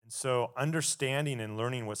So understanding and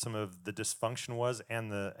learning what some of the dysfunction was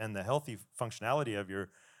and the healthy functionality of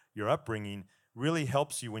your upbringing really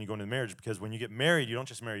helps you when you go into marriage, because when you get married, you don't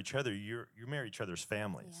just marry each other, you marry each other's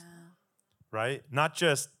families. Yeah. Right? Not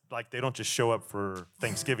just like they don't just show up for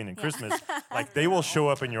Thanksgiving and Christmas. Like they will show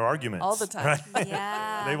up in your arguments. All the time. Right?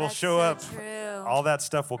 Yeah, They will that's show so up. True. All that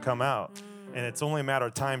stuff will come out. And it's only a matter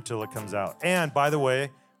of time till it comes out. And by the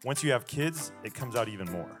way, once you have kids, it comes out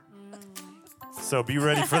even more. So be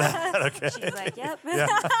ready for that, okay? She's like, yep. Yeah.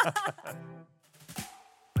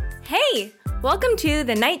 Hey, welcome to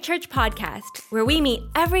the Night Church Podcast, where we meet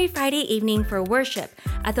every Friday evening for worship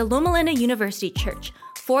at the Loma Linda University Church,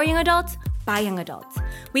 for young adults, by young adults.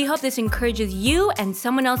 We hope this encourages you and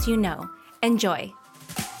someone else you know. Enjoy.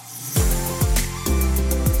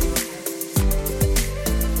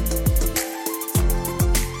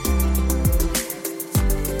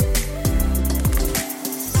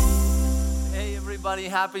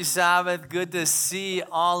 Happy Sabbath. Good to see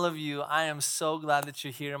all of you. I am so glad that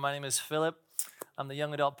you're here. My name is Philip. I'm the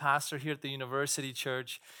young adult pastor here at the University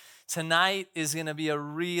Church. Tonight is going to be a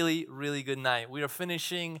really, really good night. We are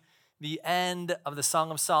finishing the end of the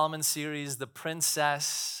Song of Solomon series, The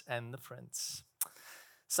Princess and the Prince.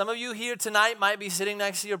 Some of you here tonight might be sitting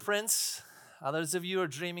next to your prince. Others of you are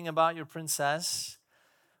dreaming about your princess,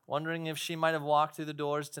 wondering if she might have walked through the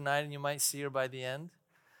doors tonight and you might see her by the end.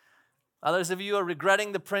 Others of you are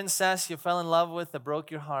regretting the princess you fell in love with that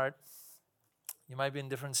broke your heart. You might be in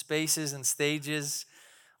different spaces and stages.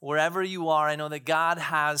 Wherever you are, I know that God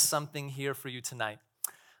has something here for you tonight.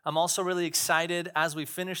 I'm also really excited as we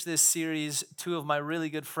finish this series. 2 of my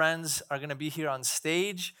really good friends are going to be here on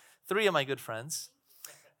stage. 3 of my good friends.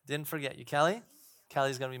 Didn't forget you, Kelly.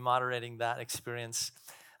 Kelly's going to be moderating that experience.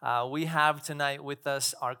 We have tonight with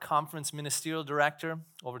us our conference ministerial director,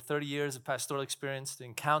 over 30 years of pastoral experience,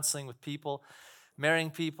 doing counseling with people, marrying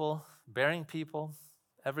people, bearing people,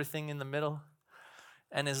 everything in the middle,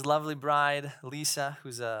 and his lovely bride, Lisa,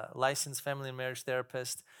 who's a licensed family and marriage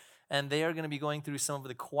therapist. And they are going to be going through some of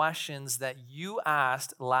the questions that you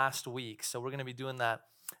asked last week. So we're going to be doing that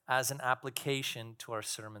as an application to our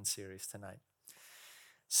sermon series tonight.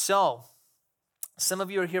 So, some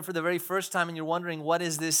of you are here for the very first time and you're wondering, what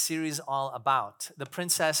is this series all about? The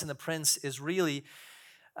Princess and the Prince is really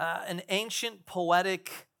an ancient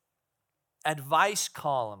poetic advice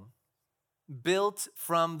column built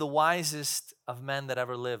from the wisest of men that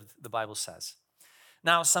ever lived, the Bible says.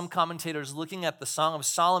 Now, some commentators looking at the Song of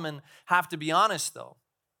Solomon have to be honest, though.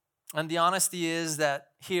 And the honesty is that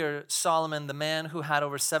here, Solomon, the man who had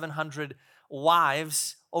over 700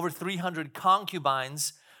 wives, over 300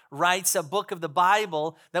 concubines, writes a book of the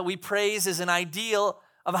Bible that we praise as an ideal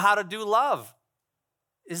of how to do love.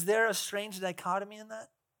 Is there a strange dichotomy in that?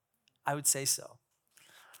 I would say so.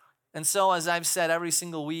 And so, as I've said every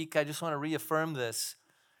single week, I just want to reaffirm this.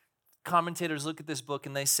 Commentators look at this book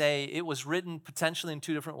and they say it was written potentially in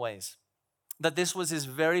 2 different ways. That this was his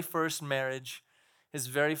very first marriage, his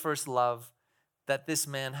very first love that this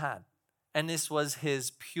man had. And this was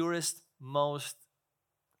his purest, most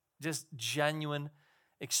just genuine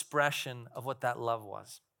expression of what that love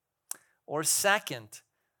was. Or second,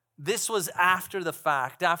 this was after the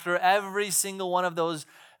fact, after every single one of those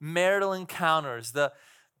marital encounters, the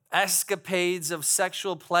escapades of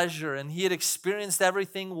sexual pleasure, and he had experienced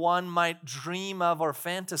everything one might dream of or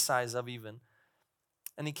fantasize of even.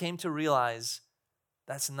 And he came to realize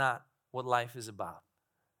that's not what life is about.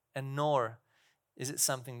 And nor is it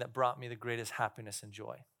something that brought me the greatest happiness and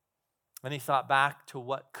joy. And he thought back to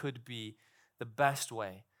what could be the best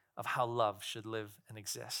way of how love should live and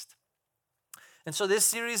exist. And so this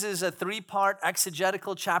series is a 3-part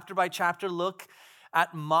exegetical chapter by chapter look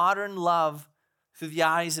at modern love through the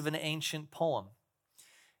eyes of an ancient poem.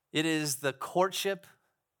 It is the courtship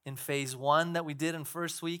in phase 1 that we did in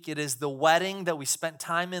first week. It is the wedding that we spent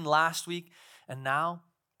time in last week. And now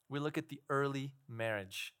we look at the early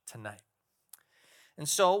marriage tonight. And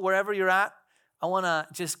so wherever you're at, I want to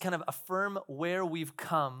just kind of affirm where we've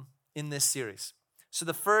come in this series. So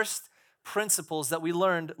the first principles that we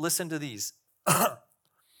learned, listen to these.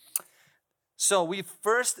 So we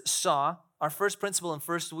first saw, our first principle in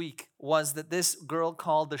first week was that this girl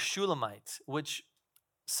called the Shulamite, which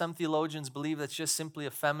some theologians believe that's just simply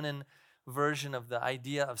a feminine version of the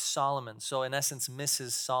idea of Solomon. So in essence,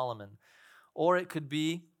 Mrs. Solomon. Or it could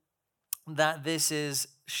be that this is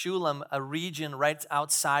Shulam, a region right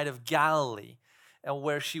outside of Galilee, and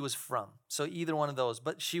where she was from. So either one of those,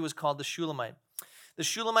 but she was called the Shulamite. The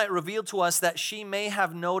Shulamite revealed to us that she may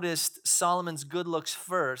have noticed Solomon's good looks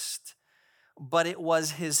first, but it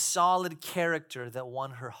was his solid character that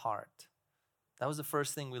won her heart. That was the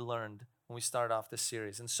first thing we learned when we started off this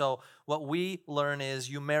series. And so what we learn is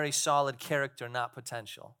you marry solid character, not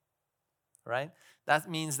potential, right? That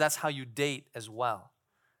means that's how you date as well.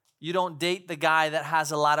 You don't date the guy that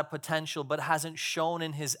has a lot of potential but hasn't shown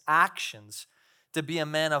in his actions to be a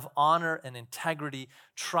man of honor and integrity,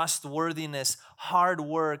 trustworthiness, hard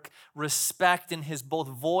work, respect in his both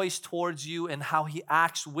voice towards you and how he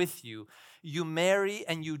acts with you. You marry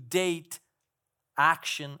and you date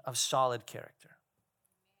action of solid character.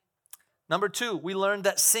 Number 2, we learned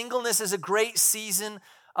that singleness is a great season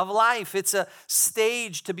of life. It's a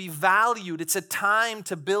stage to be valued. It's a time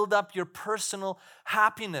to build up your personal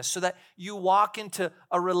happiness so that you walk into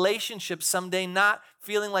a relationship someday not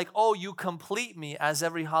feeling like, oh, you complete me, as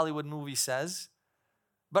every Hollywood movie says,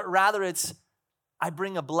 but rather it's, I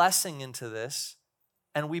bring a blessing into this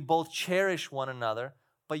and we both cherish one another,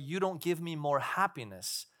 but you don't give me more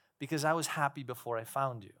happiness because I was happy before I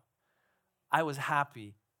found you. I was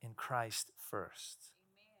happy in Christ first.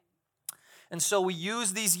 And so we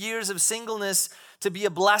use these years of singleness to be a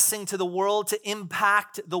blessing to the world, to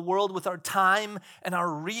impact the world with our time and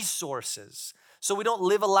our resources. So we don't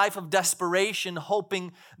live a life of desperation,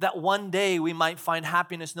 hoping that one day we might find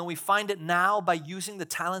happiness. No, we find it now by using the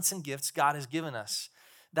talents and gifts God has given us.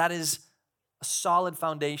 That is a solid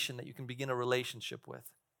foundation that you can begin a relationship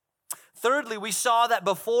with. Thirdly, we saw that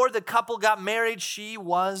before the couple got married, she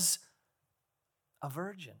was a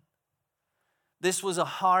virgin. This was a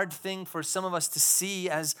hard thing for some of us to see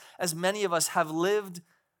as many of us have lived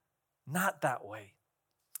not that way.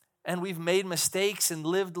 And we've made mistakes and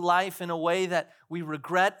lived life in a way that we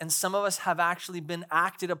regret, and some of us have actually been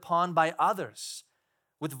acted upon by others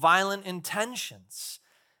with violent intentions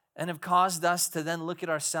and have caused us to then look at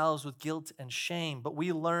ourselves with guilt and shame. But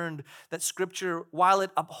we learned that Scripture, while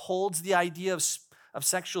it upholds the idea of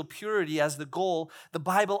sexual purity as the goal, the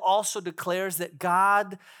Bible also declares that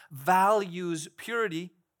God values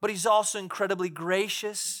purity, but He's also incredibly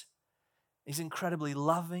gracious. He's incredibly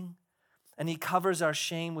loving, and He covers our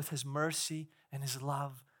shame with His mercy and His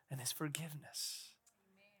love and His forgiveness.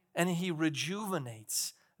 And He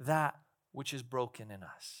rejuvenates that which is broken in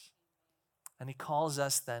us. And He calls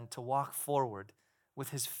us then to walk forward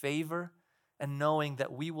with His favor and knowing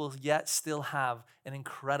that we will yet still have an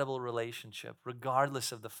incredible relationship,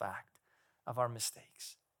 regardless of the fact of our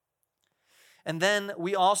mistakes. And then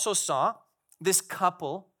we also saw this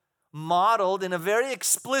couple modeled in a very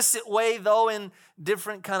explicit way, though in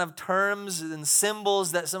different kind of terms and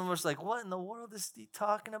symbols that some of us are like, what in the world is he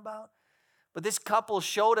talking about? But this couple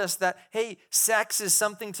showed us that, hey, sex is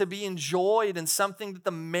something to be enjoyed and something that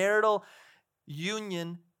the marital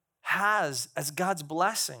union has as God's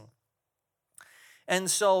blessing. And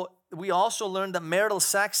so we also learned that marital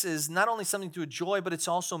sex is not only something to enjoy, but it's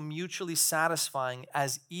also mutually satisfying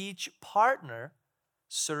as each partner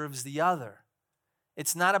serves the other.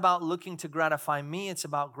 It's not about looking to gratify me, it's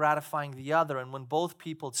about gratifying the other. And when both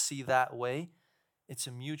people see that way, it's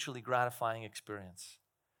a mutually gratifying experience.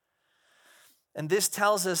 And this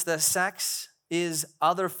tells us that sex is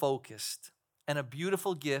other-focused and a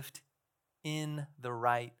beautiful gift in the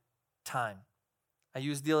right time. I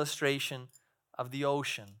used the illustration of the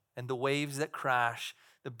ocean and the waves that crash,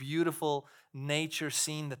 the beautiful nature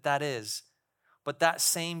scene that is. But that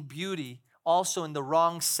same beauty also in the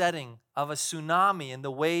wrong setting of a tsunami and the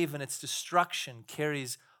wave and its destruction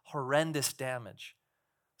carries horrendous damage.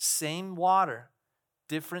 Same water,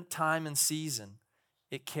 different time and season.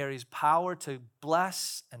 It carries power to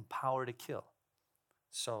bless and power to kill.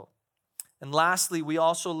 And lastly, we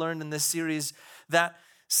also learned in this series that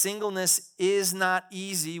singleness is not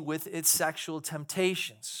easy with its sexual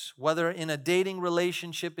temptations, whether in a dating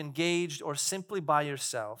relationship, engaged, or simply by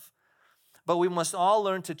yourself. But we must all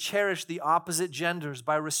learn to cherish the opposite genders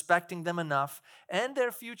by respecting them enough and their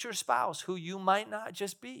future spouse, who you might not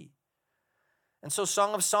just be. And so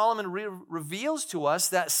Song of Solomon reveals to us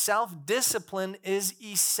that self-discipline is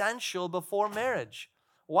essential before marriage.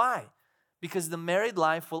 Why? Because the married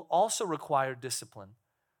life will also require discipline.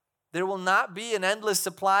 There will not be an endless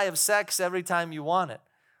supply of sex every time you want it.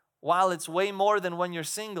 While it's way more than when you're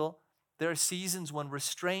single, there are seasons when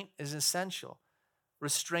restraint is essential.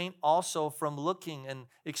 Restraint also from looking and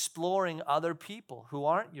exploring other people who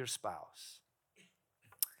aren't your spouse.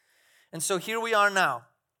 And so here we are now.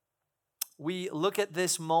 We look at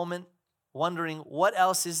this moment wondering what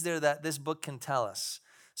else is there that this book can tell us.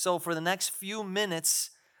 So for the next few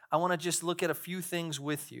minutes, I want to just look at a few things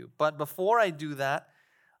with you. But before I do that,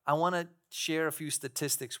 I want to share a few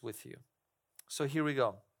statistics with you. So here we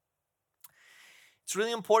go. It's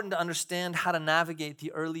really important to understand how to navigate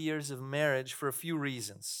the early years of marriage for a few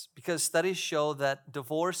reasons, because studies show that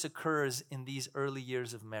divorce occurs in these early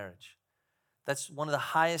years of marriage. That's one of the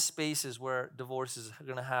highest spaces where divorce is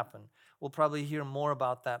going to happen. We'll probably hear more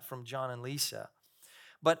about that from Jon and Lisa.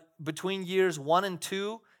 But between years 1 and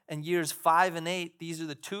 2 and years 5 and 8, these are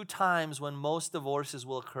the 2 times when most divorces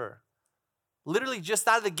will occur. Literally just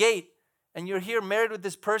out of the gate, and you're here married with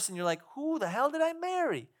this person, you're like, who the hell did I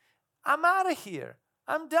marry? I'm out of here.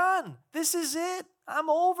 I'm done. This is it. I'm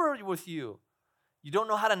over with you. You don't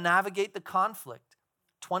know how to navigate the conflict.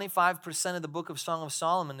 25% of the book of Song of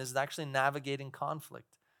Solomon is actually navigating conflict.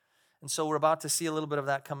 And so we're about to see a little bit of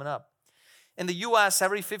that coming up. In the U.S.,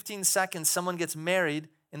 every 15 seconds, someone gets married.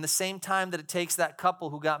 In the same time that it takes that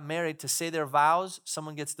couple who got married to say their vows,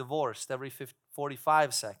 someone gets divorced every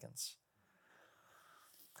 45 seconds.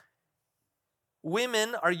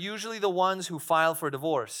 Women are usually the ones who file for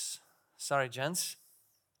divorce. Sorry, gents.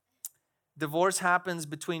 Divorce happens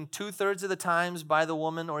between 2/3 of the times by the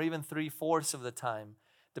woman or even 3/4 of the time,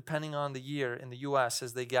 depending on the year in the U.S.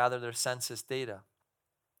 as they gather their census data.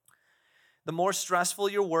 The more stressful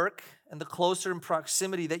your work and the closer in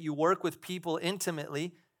proximity that you work with people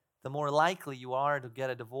intimately, the more likely you are to get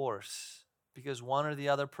a divorce because one or the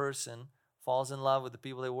other person falls in love with the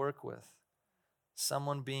people they work with.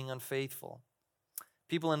 Someone being unfaithful.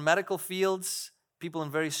 People in medical fields, people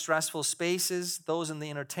in very stressful spaces, those in the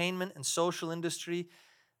entertainment and social industry,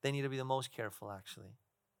 they need to be the most careful, actually.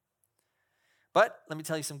 But let me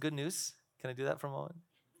tell you some good news. Can I do that for a moment?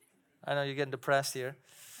 I know you're getting depressed here.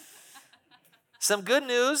 Some good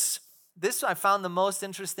news. This I found the most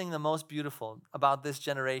interesting, the most beautiful about this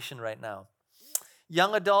generation right now.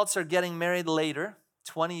 Young adults are getting married later,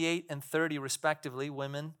 28 and 30 respectively,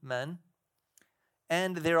 women, men.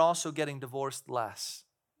 And they're also getting divorced less.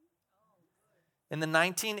 In the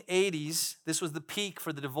 1980s, this was the peak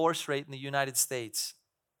for the divorce rate in the United States.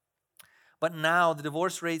 But now the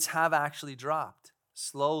divorce rates have actually dropped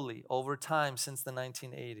slowly over time since the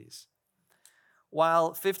 1980s.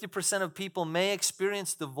 While 50% of people may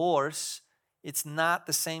experience divorce, it's not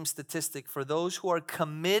the same statistic for those who are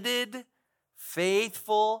committed,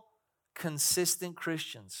 faithful, consistent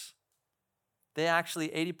Christians. They actually,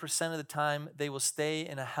 80% of the time, they will stay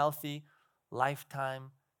in a healthy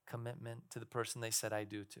lifetime commitment to the person they said I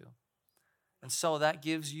do to. And so that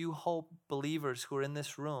gives you hope, believers who are in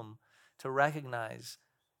this room, to recognize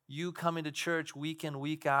you coming to church week in,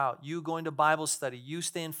 week out, you going to Bible study, you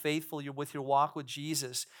staying faithful with your walk with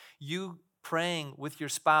Jesus, you praying with your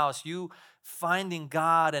spouse, you finding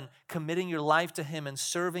God and committing your life to Him and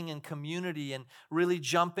serving in community and really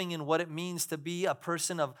jumping in what it means to be a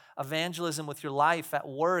person of evangelism with your life at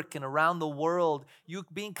work and around the world, you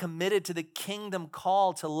being committed to the kingdom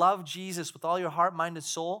call to love Jesus with all your heart, mind, and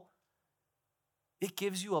soul, it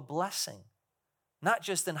gives you a blessing, not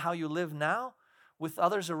just in how you live now, with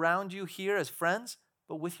others around you here as friends,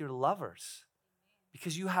 but with your lovers.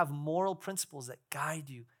 Because you have moral principles that guide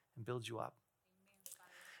you and build you up.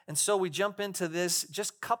 And so we jump into this.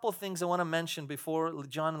 Just a couple things I want to mention before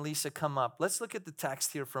Jon and Lisa come up. Let's look at the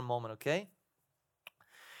text here for a moment, okay?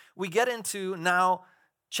 We get into now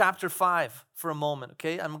chapter 5 for a moment,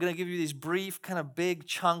 okay? I'm going to give you these brief, kind of big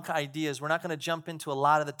chunk ideas. We're not going to jump into a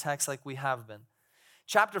lot of the text like we have been.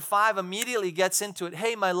 Chapter 5 immediately gets into it.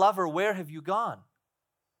 Hey, my lover, where have you gone?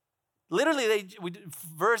 Literally,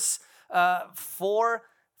 verse 4,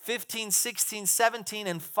 15, 16, 17,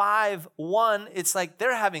 and 5, 1, it's like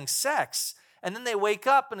they're having sex. And then they wake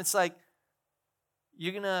up and it's like,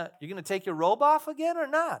 you're gonna take your robe off again or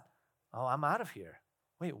not? Oh, I'm out of here.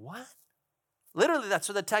 Wait, what? Literally, that's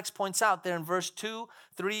what the text points out there in verse 2,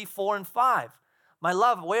 3, 4, and 5. My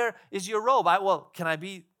love, where is your robe? Can I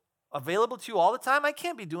be available to you all the time? I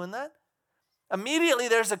can't be doing that. Immediately,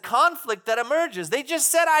 there's a conflict that emerges. They just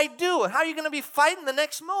said, I do. And how are you going to be fighting the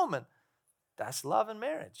next moment? That's love and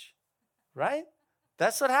marriage, right?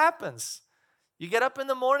 That's what happens. You get up in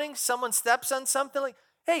the morning, someone steps on something like,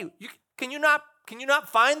 hey, can you not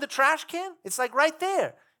find the trash can? It's like right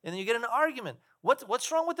there. And then you get in an argument. What's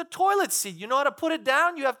wrong with the toilet seat? You know how to put it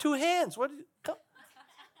down? You have 2 hands.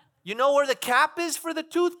 You know where the cap is for the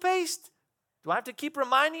toothpaste? Do I have to keep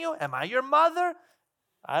reminding you? Am I your mother?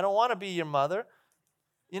 I don't want to be your mother.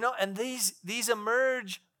 And these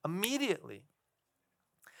emerge immediately.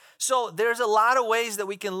 So there's a lot of ways that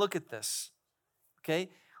we can look at this,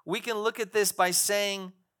 okay? We can look at this by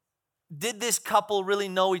saying, did this couple really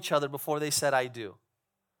know each other before they said, I do?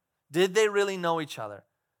 Did they really know each other?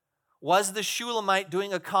 Was the Shulamite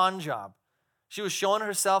doing a con job? She was showing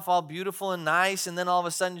herself all beautiful and nice, and then all of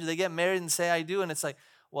a sudden they get married and say, I do, and it's like,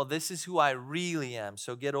 well, this is who I really am,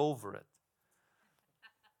 so get over it.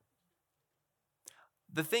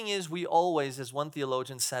 The thing is, we always, as one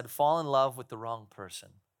theologian said, fall in love with the wrong person.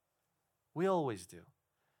 We always do.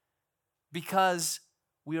 because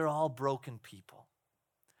we are all broken people.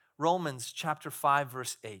 Romans chapter 5,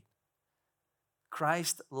 verse 8.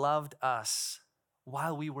 Christ loved us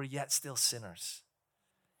while we were yet still sinners,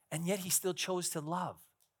 and yet he still chose to love.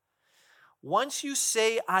 Once you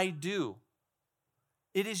say, I do,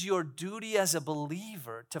 it is your duty as a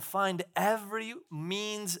believer to find every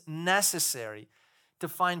means necessary to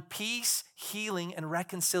find peace, healing, and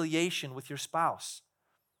reconciliation with your spouse.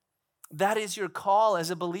 That is your call as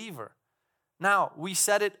a believer. Now, we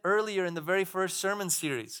said it earlier in the very first sermon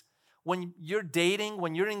series. When you're dating,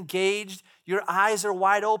 when you're engaged, your eyes are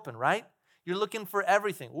wide open, right? You're looking for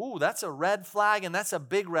everything. Ooh, that's a red flag, and that's a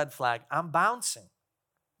big red flag. I'm bouncing.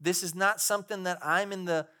 This is not something that I'm in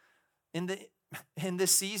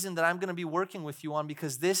this season that I'm going to be working with you on,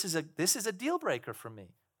 because this is a deal breaker for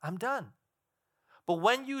me. I'm done. But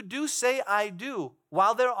when you do say I do,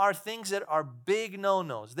 while there are things that are big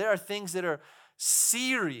no-nos, there are things that are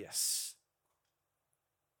serious,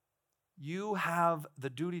 you have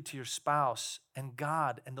the duty to your spouse and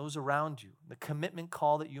God and those around you, the commitment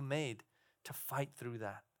call that you made, to fight through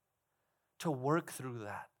that, to work through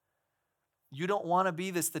that. You don't want to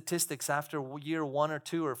be the statistics after year 1 or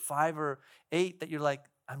 2 or 5 or 8 that you're like,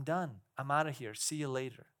 I'm done. I'm out of here. See you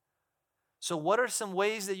later. So what are some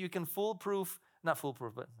ways that you can not foolproof,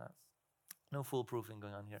 but no foolproofing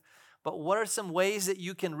going on here. But what are some ways that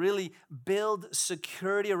you can really build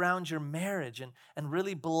security around your marriage and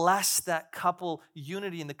really bless that couple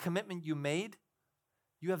unity and the commitment you made?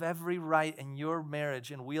 You have every right in your marriage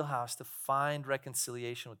and wheelhouse to find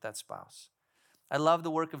reconciliation with that spouse. I love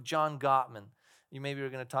the work of John Gottman. You maybe are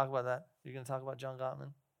going to talk about that? You're going to talk about John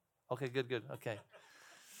Gottman? Okay, good. Okay.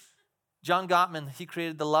 John Gottman, he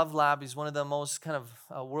created the Love Lab. He's one of the most kind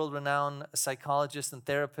of world-renowned psychologists and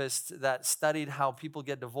therapists that studied how people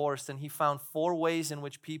get divorced. And he found 4 ways in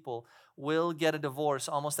which people will get a divorce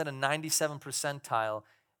almost at a 97 percentile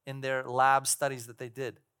in their lab studies that they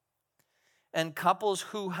did. And couples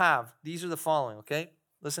who have, these are the following, okay?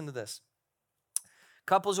 Listen to this.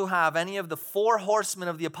 Couples who have any of the 4 horsemen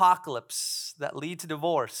of the apocalypse that lead to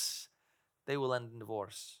divorce, they will end in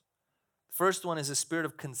divorce. First one is a spirit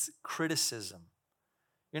of criticism.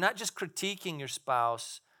 You're not just critiquing your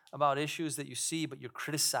spouse about issues that you see, but you're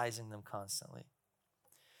criticizing them constantly.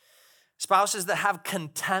 Spouses that have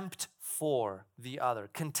contempt for the other.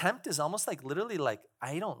 Contempt is almost like literally like,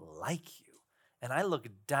 I don't like you, and I look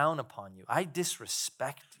down upon you. I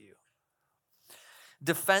disrespect you.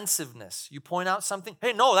 Defensiveness. You point out something,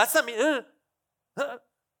 hey, no, that's not me.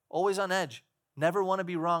 Always on edge. Never want to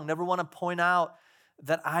be wrong. Never want to point out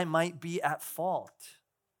that I might be at fault.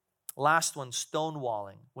 Last one,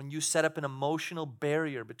 stonewalling. When you set up an emotional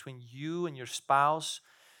barrier between you and your spouse,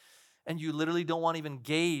 and you literally don't want to even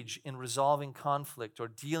engage in resolving conflict or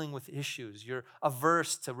dealing with issues. You're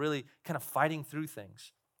averse to really kind of fighting through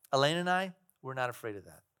things. Elaine and I, we're not afraid of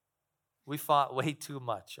that. We fought way too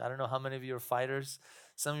much. I don't know how many of you are fighters.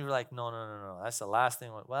 Some of you are like, no. That's the last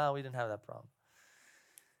thing. Well, we didn't have that problem.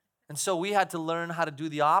 And so we had to learn how to do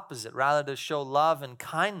the opposite, rather to show love and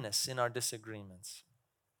kindness in our disagreements.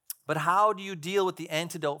 But how do you deal with the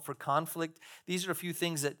antidote for conflict? These are a few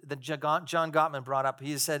things that John Gottman brought up.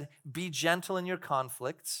 He said, be gentle in your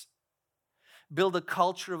conflicts, build a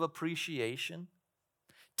culture of appreciation,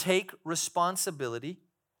 take responsibility,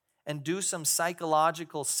 and do some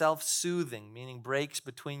psychological self-soothing, meaning breaks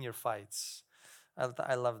between your fights.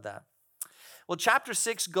 I love that. Well, chapter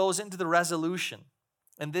 6 goes into the resolution.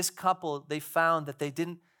 And this couple, they found that they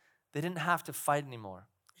didn't have to fight anymore,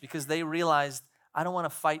 because they realized, I don't want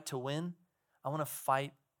to fight to win. I want to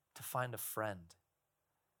fight to find a friend.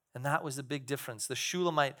 And that was the big difference. The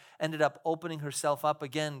Shulamite ended up opening herself up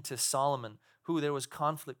again to Solomon, who there was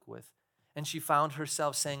conflict with. And she found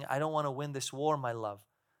herself saying, I don't want to win this war, my love.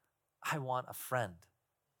 I want a friend.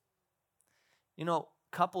 You know,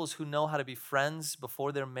 couples who know how to be friends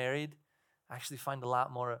before they're married actually find a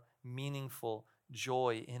lot more meaningful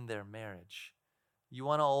joy in their marriage. You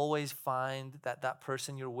want to always find that that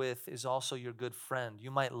person you're with is also your good friend.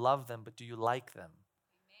 You might love them, but do you like them?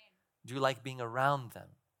 Amen. Do you like being around them?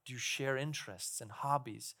 Do you share interests and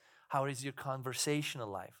hobbies? How is your conversational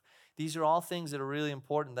life? These are all things that are really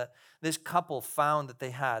important that this couple found that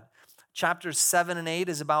they had. Chapters 7 and 8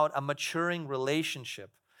 is about a maturing relationship.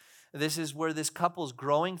 This is where this couple's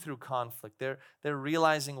growing through conflict. They're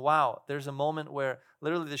realizing, wow, there's a moment where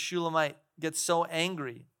literally the Shulamite gets so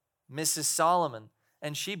angry, Mrs. Solomon,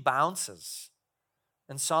 and she bounces.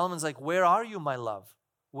 And Solomon's like, where are you, my love?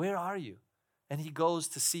 Where are you? And he goes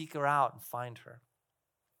to seek her out and find her.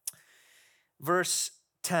 Verse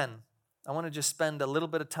 10. I want to just spend a little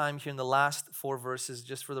bit of time here in the last 4 verses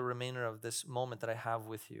just for the remainder of this moment that I have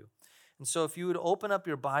with you. And so if you would open up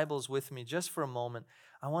your Bibles with me just for a moment,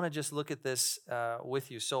 I want to just look at this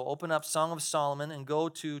with you. So open up Song of Solomon and go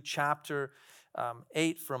to chapter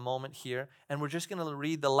 8 for a moment here. And we're just going to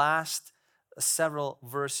read the last several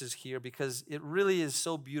verses here because it really is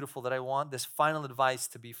so beautiful that I want this final advice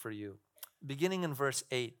to be for you. Beginning in verse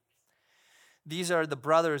 8. These are the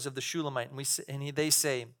brothers of the Shulamite, and they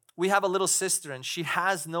say, "We have a little sister, and she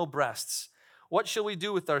has no breasts. What shall we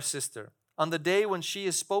do with our sister on the day when she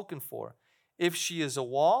is spoken for? If she is a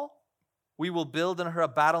wall, we will build in her a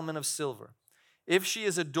battlement of silver. If she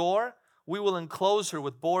is a door, we will enclose her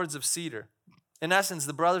with boards of cedar." In essence,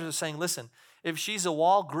 the brothers are saying, listen, if she's a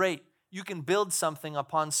wall, great. You can build something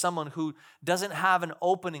upon someone who doesn't have an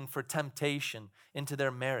opening for temptation into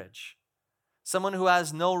their marriage. Someone who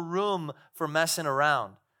has no room for messing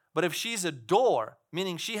around. But if she's a door,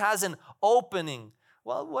 meaning she has an opening,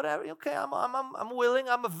 well, whatever, okay, I'm willing,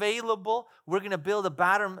 I'm available. We're going to build a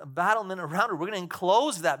battlement around her. We're going to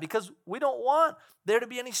enclose that because we don't want there to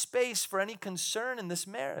be any space for any concern in this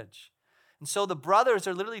marriage. And so the brothers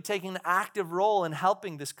are literally taking an active role in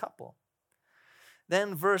helping this couple.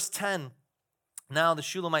 Then verse 10, now the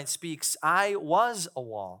Shulamite speaks, "I was a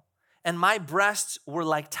wall, and my breasts were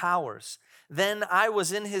like towers. Then I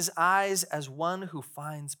was in his eyes as one who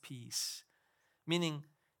finds peace." Meaning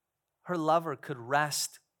her lover could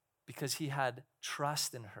rest because he had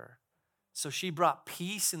trust in her. So she brought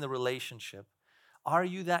peace in the relationship. Are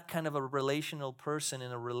you that kind of a relational person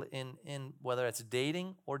in whether it's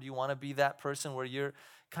dating, or do you want to be that person where you're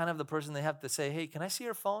kind of the person they have to say, "Hey, can I see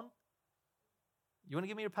your phone? You want to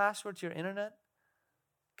give me your password to your internet?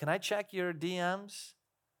 Can I check your DMs?"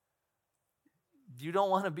 You don't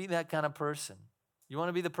want to be that kind of person. You want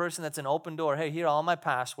to be the person that's an open door. "Hey, here are all my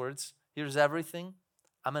passwords. Here's everything.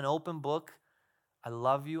 I'm an open book. I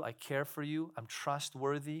love you. I care for you. I'm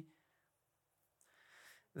trustworthy."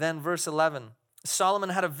 Then verse 11. Solomon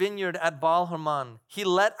had a vineyard at Baal Hermon. He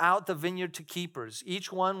let out the vineyard to keepers.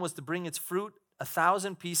 Each one was to bring its fruit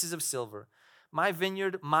 1,000 pieces of silver. "My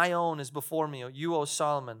vineyard, my own, is before me, you, O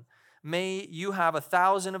Solomon. May you have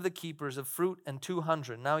 1,000 of the keepers of fruit and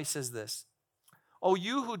 200. Now he says this. "O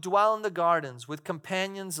you who dwell in the gardens with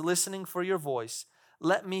companions listening for your voice,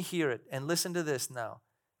 let me hear it." And listen to this now.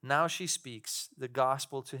 Now she speaks the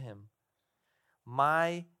gospel to him.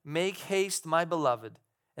 "Make haste, my beloved,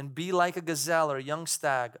 and be like a gazelle or a young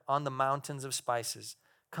stag on the mountains of spices.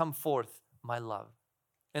 Come forth, my love."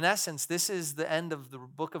 In essence, this is the end of the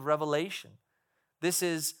book of Revelation. This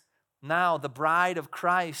is now the bride of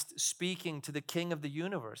Christ speaking to the King of the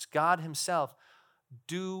universe, God himself.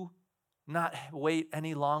 "Do not wait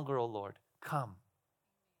any longer, O Lord. Come.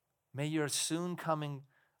 May your soon coming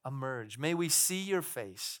emerge. May we see your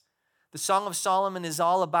face." The Song of Solomon is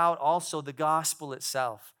all about also the gospel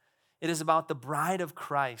itself. It is about the bride of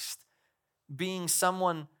Christ being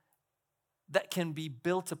someone that can be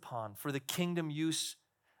built upon for the kingdom use,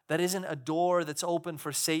 that isn't a door that's open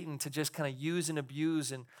for Satan to just kind of use and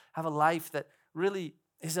abuse and have a life that really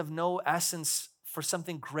is of no essence for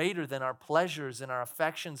something greater than our pleasures and our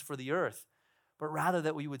affections for the earth, but rather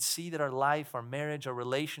that we would see that our life, our marriage, our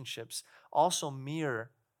relationships also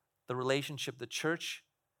mirror the relationship the church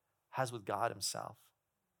has with God himself.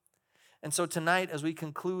 And so tonight, as we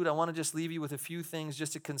conclude, I want to just leave you with a few things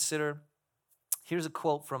just to consider. Here's a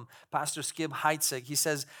quote from Pastor Skip Heitzig. He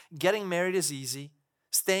says, "Getting married is easy,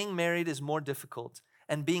 staying married is more difficult,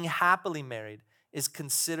 and being happily married is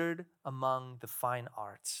considered among the fine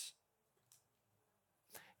arts."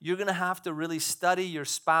 You're going to have to really study your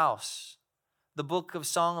spouse. The book of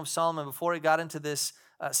Song of Solomon, before it got into this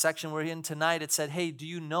section we're in tonight, it said, "Hey, do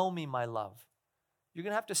you know me, my love?" You're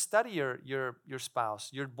going to have to study your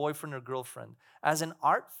spouse, your boyfriend or girlfriend, as an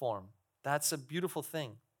art form. That's a beautiful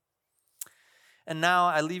thing. And now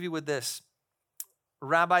I leave you with this.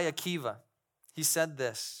 Rabbi Akiva, he said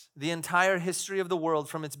this: "The entire history of the world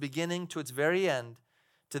from its beginning to its very end,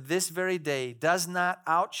 to this very day, does not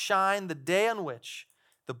outshine the day on which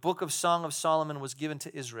the book of Song of Solomon was given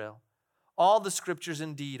to Israel. All the scriptures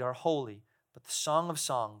indeed are holy, but the Song of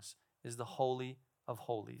Songs is the holy of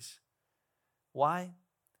holies." Why?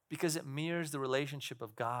 Because it mirrors the relationship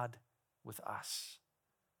of God with us.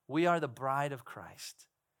 We are the bride of Christ,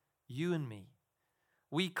 you and me.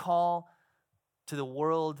 We call to the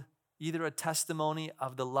world either a testimony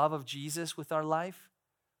of the love of Jesus with our life,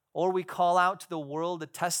 or we call out to the world a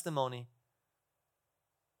testimony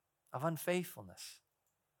of unfaithfulness.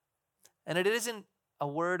 And it isn't a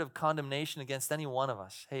word of condemnation against any one of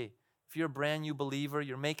us. Hey, if you're a brand new believer,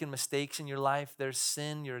 you're making mistakes in your life, there's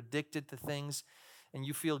sin, you're addicted to things, and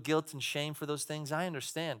you feel guilt and shame for those things, I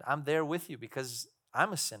understand. I'm there with you because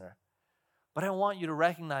I'm a sinner. But I want you to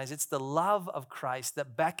recognize it's the love of Christ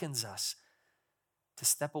that beckons us to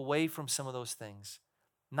step away from some of those things.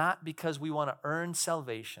 Not because we want to earn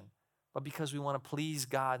salvation, but because we want to please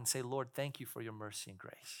God and say, Lord, thank you for your mercy and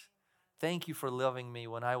grace. Thank you for loving me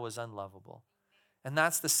when I was unlovable. And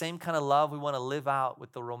that's the same kind of love we want to live out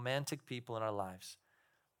with the romantic people in our lives.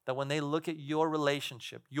 That when they look at your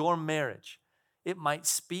relationship, your marriage, it might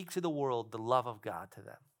speak to the world the love of God to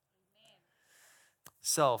them.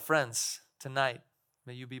 So, friends, tonight,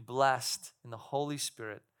 may you be blessed in the Holy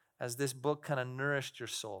Spirit as this book kind of nourished your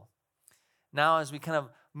soul. Now, as we kind of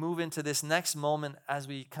move into this next moment, as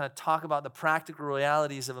we kind of talk about the practical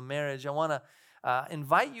realities of a marriage, I want to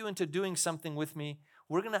invite you into doing something with me.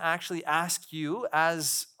 We're going to actually ask you,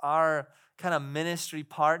 as our kind of ministry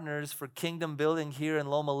partners for kingdom building here in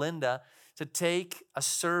Loma Linda, to take a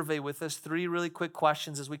survey with us, 3 really quick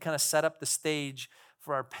questions as we kind of set up the stage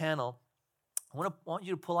for our panel. I want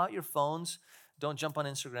you to pull out your phones. Don't jump on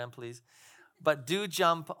Instagram, please. But do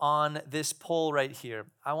jump on this poll right here.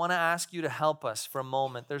 I want to ask you to help us for a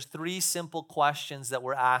moment. There's 3 simple questions that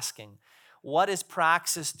we're asking. What is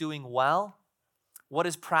Praxis doing well? What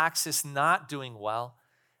is Praxis not doing well?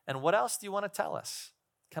 And what else do you want to tell us?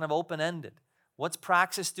 Kind of open-ended. What's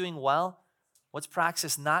Praxis doing well? What's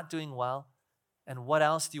Praxis not doing well? And what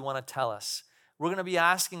else do you want to tell us? We're going to be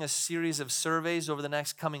asking a series of surveys over the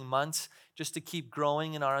next coming months just to keep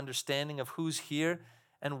growing in our understanding of who's here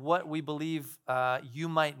and what we believe you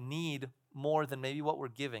might need more than maybe what we're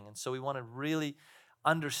giving. And so we want to really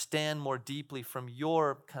understand more deeply from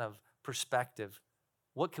your kind of perspective,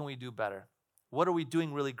 what can we do better? What are we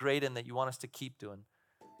doing really great in that you want us to keep doing?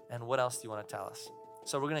 And what else do you want to tell us?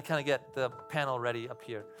 So we're going to kind of get the panel ready up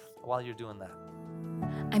here while you're doing that.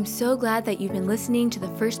 I'm so glad that you've been listening to the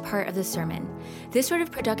first part of the sermon. This sort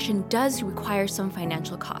of production does require some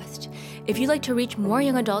financial cost. If you'd like to reach more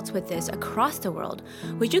young adults with this across the world,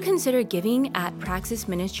 would you consider giving at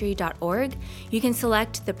praxisministry.org? You can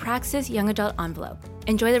select the Praxis Young Adult envelope.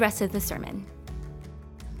 Enjoy the rest of the sermon.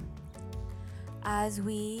 As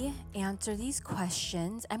we answer these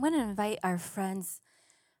questions, I'm going to invite our friends,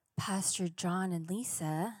 Pastor Jon and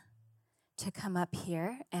Lisa, to come up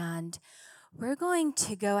here, and we're going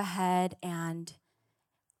to go ahead and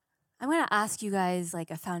I'm going to ask you guys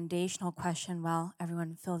like a foundational question while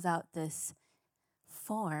everyone fills out this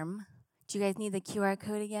form. Do you guys need the QR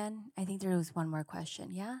code again? I think there was one more question,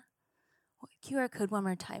 yeah? QR code one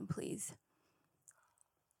more time, please.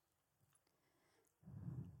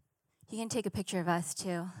 You can take a picture of us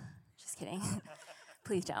too. Just kidding.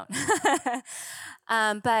 Please don't.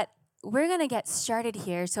 But we're going to get started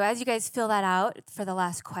here. So as you guys fill that out for the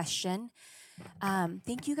last question,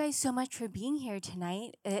 thank you guys so much for being here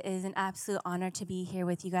tonight. It is an absolute honor to be here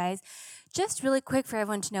with you guys. Just really quick for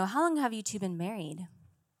everyone to know, how long have you two been married?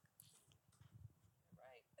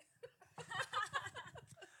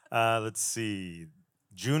 Let's see.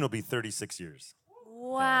 June will be 36 years.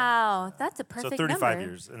 Wow, that's a perfect number. So 35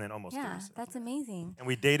 years and then almost 36. Yeah, that's amazing. And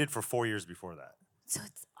we dated for 4 years before that. So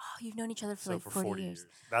it's, you've known each other for like 40 years.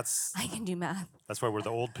 That's I can do math. That's why we're the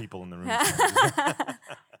old people in the room.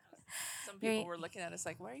 Some people were looking at us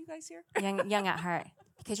like, why are you guys here? Young at heart,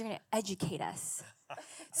 because you're going to educate us.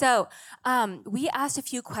 So we asked a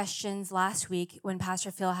few questions last week when Pastor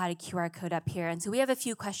Phil had a QR code up here. And so we have a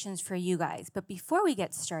few questions for you guys. But before we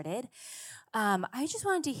get started, I just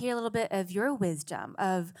wanted to hear a little bit of your wisdom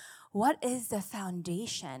of what is the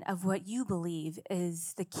foundation of what you believe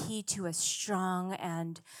is the key to a strong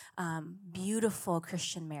and beautiful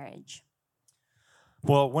Christian marriage.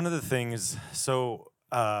 Well, one of the things,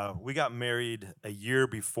 we got married a year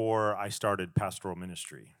before I started pastoral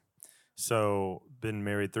ministry. So been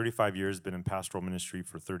married 35 years, been in pastoral ministry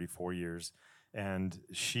for 34 years. And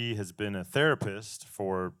she has been a therapist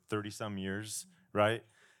for 30-some years, right?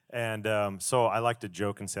 And so I like to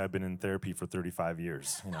joke and say I've been in therapy for 35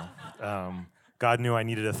 years, you know. God knew I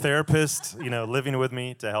needed a therapist, you know, living with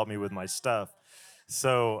me to help me with my stuff.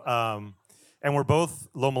 So, and we're both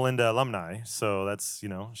Loma Linda alumni. So that's, you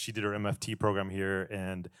know, she did her MFT program here,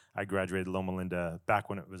 and I graduated Loma Linda back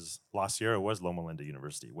when it was, La Sierra was Loma Linda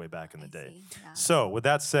University, way back in the day. Yeah. So with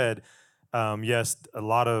that said, yes, a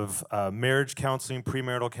lot of marriage counseling,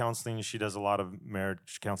 premarital counseling. She does a lot of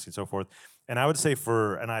marriage counseling and so forth. And I would say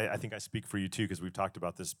I think I speak for you too, because we've talked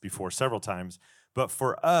about this before several times, but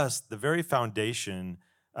for us, the very foundation,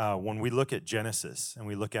 when we look at Genesis and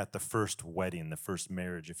we look at the first wedding, the first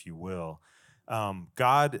marriage, if you will,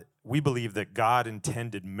 we believe that God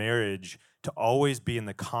intended marriage to always be in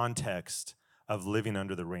the context of living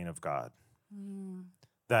under the reign of God. Mm.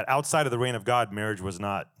 That outside of the reign of God, marriage was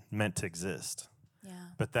not meant to exist. Yeah.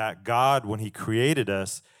 But that God, when he created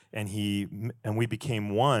us, and we became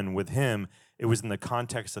one with him, it was in the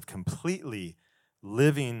context of completely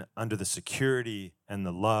living under the security and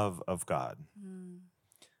the love of God.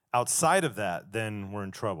 Outside of that, then we're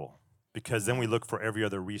in trouble, because then we look for every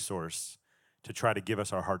other resource to try to give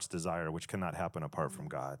us our heart's desire, which cannot happen apart from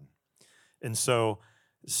God. And so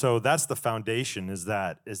that's the foundation, is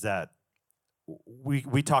that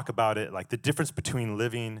we talk about it like the difference between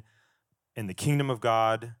living in the kingdom of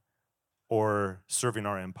God or serving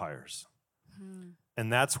our empires.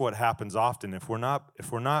 And that's what happens often if we're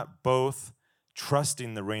not both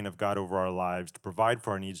trusting the reign of God over our lives to provide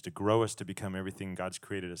for our needs, to grow us to become everything God's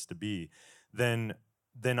created us to be, then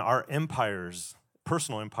our empires,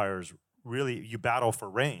 personal empires, really, you battle for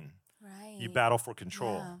reign. Right. You battle for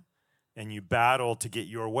control. Yeah. And you battle to get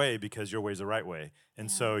your way because your way is the right way. And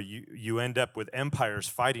so you end up with empires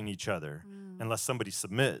fighting each other unless somebody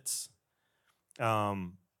submits.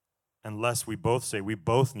 Unless we both say we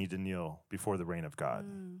both need to kneel before the reign of God.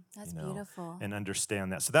 That's beautiful. And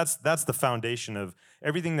understand that. So that's the foundation of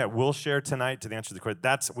everything that we'll share tonight to the answer to the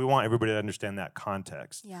question. We want everybody to understand that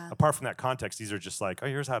context. Yeah. Apart from that context, these are just like, oh,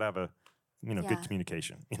 here's how to have a good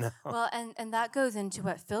communication. Well, and that goes into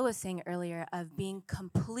what Phil was saying earlier of being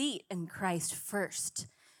complete in Christ first,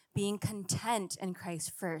 being content in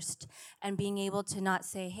Christ first, and being able to not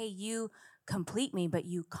say, hey, you complete me, but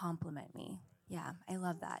you compliment me. Yeah, I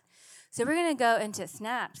love that. So we're going to go into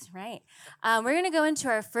snaps, right? We're going to go into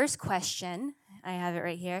our first question. I have it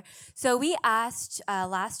right here. So we asked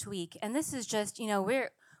last week, and this is just, we're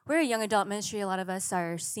a young adult ministry. A lot of us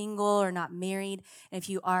are single or not married. And if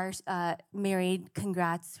you are married,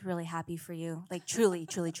 congrats. Really happy for you. Like truly,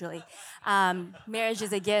 truly, truly. Marriage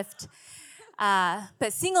is a gift.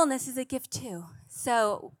 But singleness is a gift too.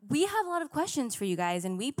 So we have a lot of questions for you guys,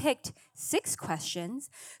 and we picked 6 questions.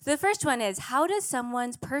 So the first one is, how does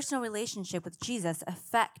someone's personal relationship with Jesus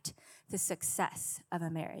affect the success of a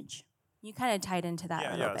marriage? You kind of tied into that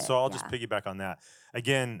a little bit. So I'll just piggyback on that.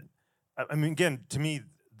 Again, to me,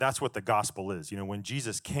 that's what the gospel is. When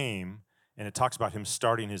Jesus came, and it talks about him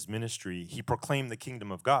starting his ministry, he proclaimed the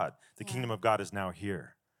kingdom of God. The kingdom of God is now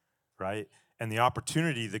here, right? And the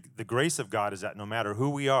opportunity, the grace of God is that no matter who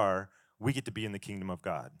we are, we get to be in the kingdom of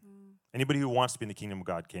God. Anybody who wants to be in the kingdom of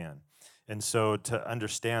God can. And so to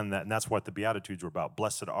understand that, and that's what the Beatitudes were about.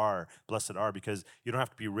 Blessed are, because you don't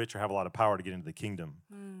have to be rich or have a lot of power to get into the kingdom.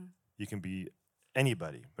 You can be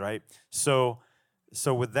anybody, right? So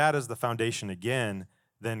with that as the foundation again,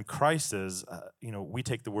 then Christ is, we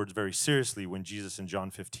take the words very seriously when Jesus in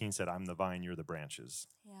John 15 said, I'm the vine, you're the branches.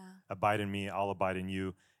 Yeah. Abide in me, I'll abide in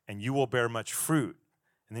you, and you will bear much fruit.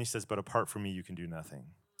 And then he says, but apart from me, you can do nothing.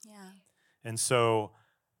 Yeah. And so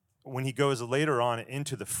when he goes later on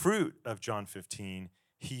into the fruit of John 15,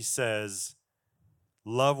 he says,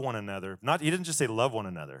 love one another. He didn't just say love one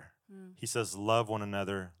another. He says, love one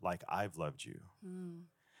another like I've loved you.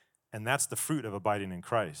 And that's the fruit of abiding in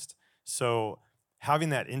Christ. So having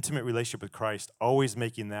that intimate relationship with Christ, always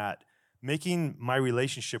making my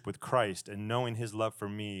relationship with Christ and knowing his love for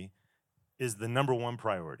me is the number one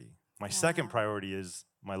priority. My second priority is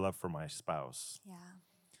my love for my spouse. Yeah.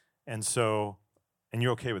 And so, and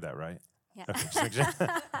you're okay with that, right? Yeah. Okay.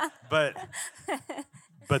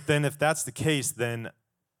 But then if that's the case, then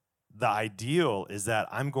the ideal is that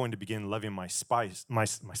I'm going to begin loving my spouse.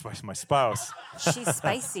 She's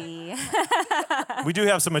spicy. We do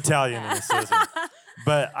have some Italian in this,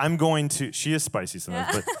 but she is spicy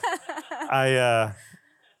sometimes, but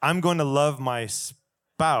I'm going to love my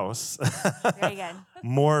spouse Very good.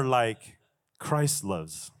 more like Christ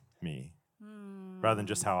loves me, rather than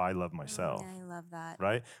just how I love myself. I love that.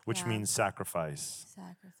 Right? Which means sacrifice.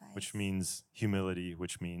 Sacrifice. Which means humility,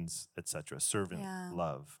 which means etc. Servant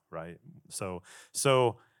love, right? So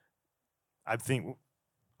I think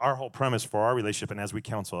our whole premise for our relationship, and as we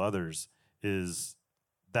counsel others, is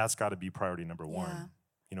that's got to be priority number one.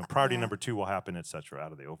 Priority number 2 will happen, etc.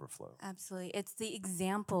 out of the overflow. Absolutely. It's the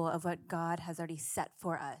example of what God has already set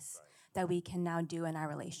for us that we can now do in our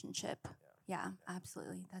relationship. Yeah,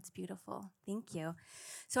 absolutely. That's beautiful. Thank you.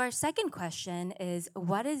 So our second question is,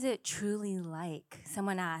 what is it truly like?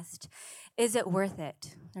 Someone asked, is it worth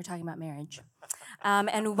it? They're talking about marriage.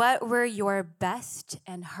 And what were your best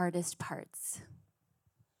and hardest parts?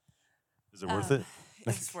 Is it worth it?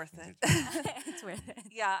 It's worth it. It's worth it.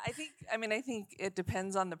 Yeah, I think it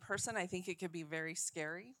depends on the person. I think it could be very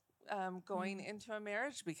scary going into a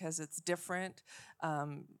marriage because it's different.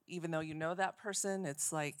 Even though you know that person,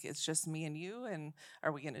 it's like, it's just me and you, and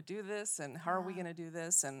are we going to do this? And how are we going to do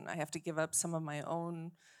this? And I have to give up some of my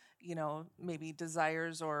own, maybe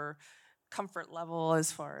desires or comfort level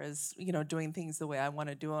as far as, doing things the way I want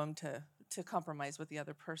to do them to to compromise with the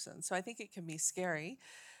other person. So I think it can be scary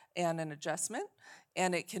and an adjustment,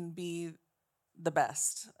 and it can be the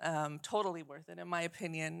best, totally worth it, in my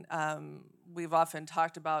opinion. We've often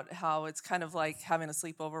talked about how it's kind of like having a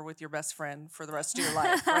sleepover with your best friend for the rest of your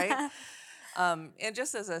life, right? And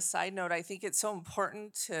just as a side note, I think it's so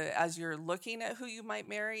important to, as you're looking at who you might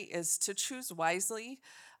marry, is to choose wisely.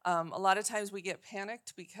 A lot of times we get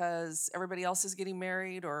panicked because everybody else is getting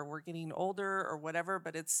married or we're getting older or whatever,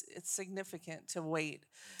 but it's significant to wait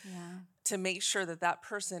to make sure that that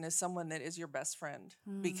person is someone that is your best friend,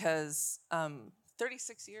 because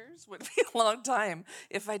 36 years would be a long time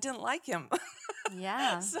if I didn't like him.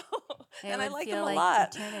 Yeah. And I like him a like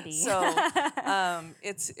lot. Eternity. So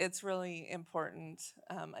it's really important.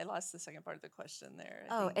 I lost the second part of the question there.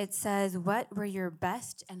 I think. It says, what were your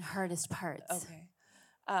best and hardest parts? Okay.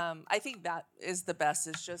 I think that is the best,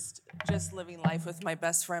 is just living life with my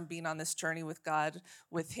best friend, being on this journey with God,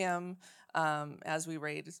 with him, as we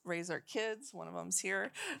raise our kids. One of them's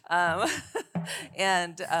here.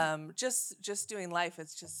 And just doing life.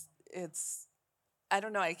 It's I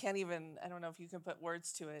don't know. I don't know if you can put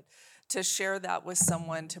words to it, to share that with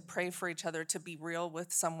someone, to pray for each other, to be real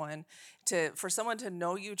with someone, for someone to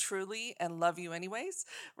know you truly and love you anyways,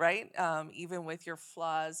 right? Even with your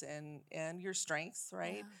flaws and your strengths,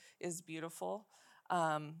 right, is beautiful.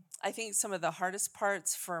 I think some of the hardest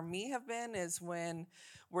parts for me have been is when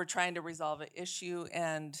we're trying to resolve an issue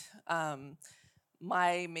and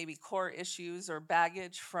my maybe core issues or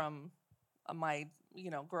baggage from my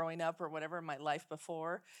growing up or whatever, my life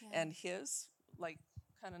before, and his, like,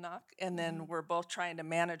 kind of knock. And then we're both trying to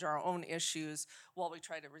manage our own issues while we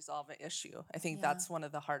try to resolve an issue. I think that's one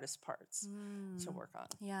of the hardest parts to work on.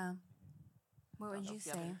 Yeah. What would you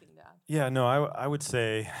say? Yeah, no, I would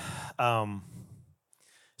say,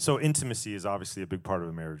 so intimacy is obviously a big part of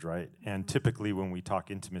a marriage, right? And typically when we talk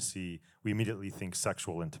intimacy, we immediately think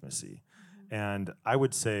sexual intimacy. And I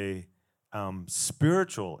would say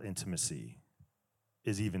spiritual intimacy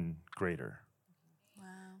is even greater. Wow.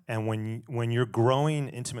 And when you're growing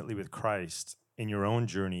intimately with Christ in your own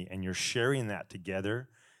journey and you're sharing that together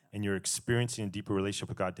and you're experiencing a deeper relationship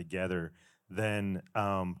with God together, then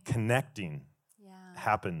connecting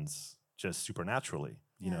happens just supernaturally,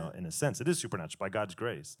 you know, in a sense. It is supernatural by God's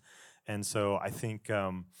grace. And so I think,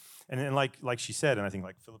 and like she said, and I think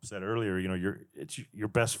like Philip said earlier, you know, it's your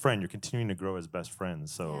best friend. You're continuing to grow as best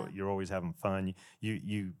friends. So you're always having fun.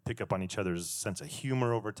 You pick up on each other's sense of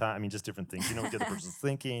humor over time. I mean, just different things. You know what the other person's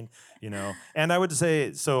thinking, you know. And I would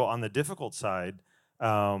say, so on the difficult side,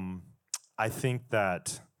 I think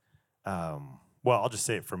that, well, I'll just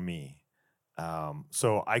say it for me.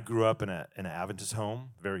 So I grew up in an Adventist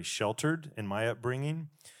home, very sheltered in my upbringing.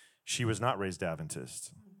 She was not raised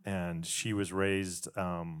Adventist. And she was raised,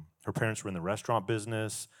 her parents were in the restaurant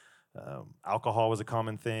business. Alcohol was a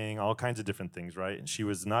common thing, all kinds of different things, right? And she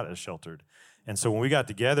was not as sheltered. And so when we got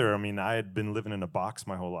together, I mean, I had been living in a box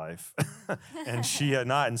my whole life, and she had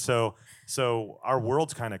not. And so our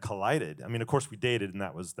worlds kind of collided. I mean, of course, we dated, and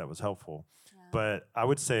that was helpful. Yeah. But I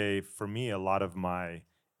would say, for me, a lot of my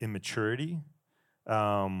immaturity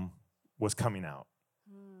was coming out.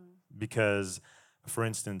 Because, for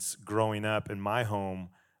instance, growing up in my home,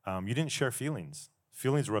 you didn't share feelings.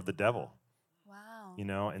 Feelings were of the devil. Wow. You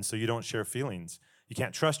know, and so you don't share feelings. You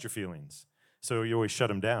can't trust your feelings. So you always shut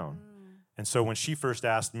them down. And so when she first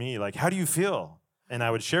asked me, like, how do you feel? And I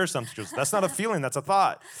would share something, she goes, that's not a feeling, that's a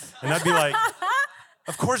thought. And I'd be like,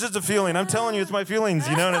 of course it's a feeling. I'm telling you, it's my feelings,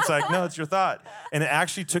 you know? And it's like, no, it's your thought. And it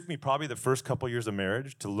actually took me probably the first couple years of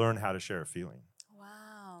marriage to learn how to share a feeling.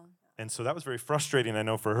 Wow. And so that was very frustrating, I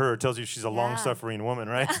know, for her. It tells you she's a long-suffering woman,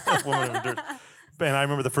 right? Woman of endurance. And I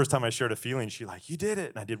remember the first time I shared a feeling, she like, you did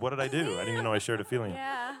it. And I did, what did I do? I didn't even know I shared a feeling.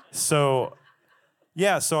 Yeah. So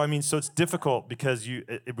I mean, so it's difficult because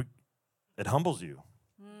it humbles you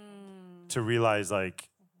to realize, like,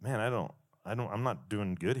 man, I'm not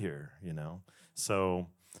doing good here, you know? So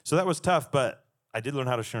that was tough, but I did learn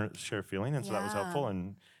how to share feeling, and so that was helpful,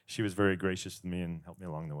 and she was very gracious with me and helped me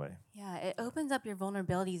along the way. Yeah, it opens up your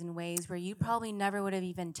vulnerabilities in ways where you probably never would have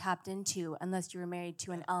even tapped into unless you were married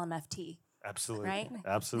to an LMFT. Absolutely. Right?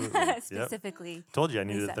 Absolutely. Specifically. Yep. Told you I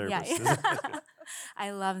needed a therapist. Yeah. I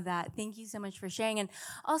love that. Thank you so much for sharing. And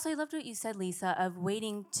also, I loved what you said, Lisa, of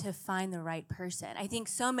waiting to find the right person. I think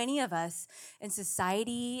so many of us in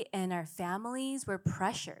society and our families were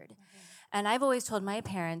pressured. And I've always told my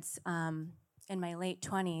parents in my late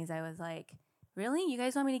 20s, I was like, really? You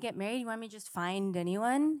guys want me to get married? You want me to just find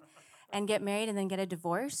anyone and get married and then get a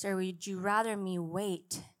divorce? Or would you rather me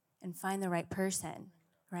wait and find the right person,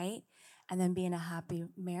 right? And then be in a happy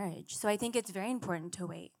marriage. So I think it's very important to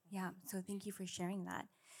wait. Yeah, so thank you for sharing that.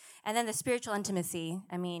 And then the spiritual intimacy.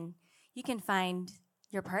 I mean, you can find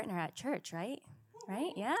your partner at church, right?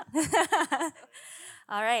 Right? Yeah.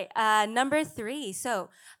 All right. Number 3. So,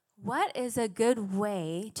 what is a good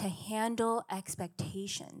way to handle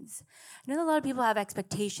expectations? I know a lot of people have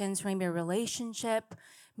expectations for maybe a relationship,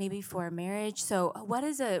 maybe for a marriage. So, what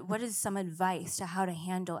is some advice to how to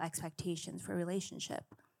handle expectations for a relationship?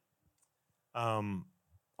 I'll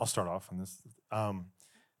start off on this.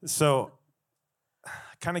 So,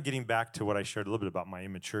 kind of getting back to what I shared a little bit about my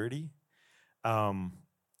immaturity,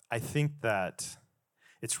 I think that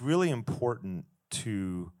it's really important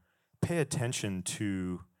to pay attention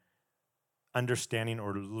to understanding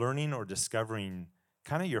or learning or discovering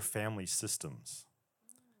kind of your family systems.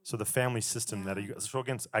 So the family system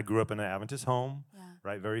I grew up in an Adventist home,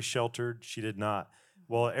 right? Very sheltered. She did not.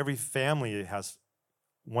 Well, every family has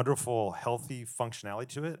wonderful, healthy functionality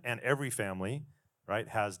to it, and every family, right,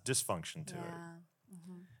 has dysfunction to it.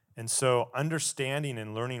 And so understanding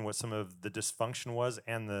and learning what some of the dysfunction was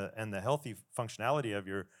and the healthy functionality of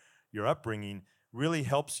your upbringing really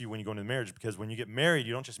helps you when you go into marriage, because when you get married,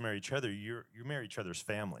 you don't just marry each other, you marry each other's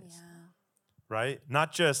families. Right?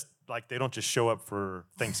 Not just like they don't just show up for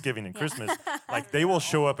Thanksgiving and Christmas, like they will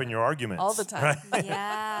show up in your arguments all the time. Right?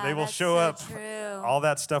 Yeah, they will that's show so up. True. All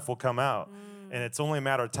that stuff will come out. And it's only a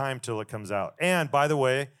matter of time till it comes out. And by the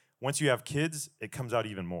way, once you have kids, it comes out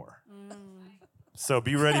even more. So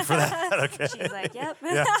be ready for that, okay? She's like, yep.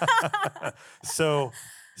 Yeah. So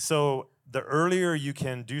the earlier you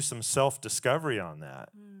can do some self-discovery on that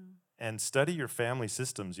and study your family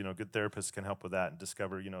systems, good therapists can help with that and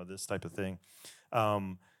discover, this type of thing.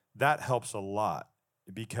 That helps a lot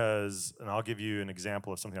because, and I'll give you an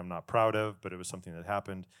example of something I'm not proud of, but it was something that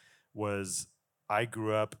happened, was I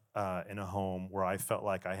grew up in a home where I felt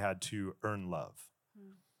like I had to earn love.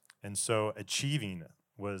 And so achieving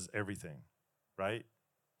was everything, right?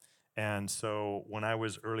 And so when I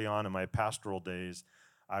was early on in my pastoral days,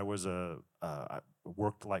 I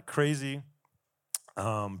worked like crazy,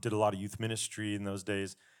 did a lot of youth ministry in those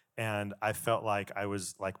days, and I felt like I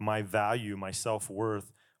was like my value, my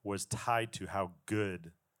self-worth was tied to how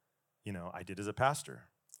good, I did as a pastor.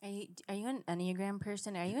 Are you an Enneagram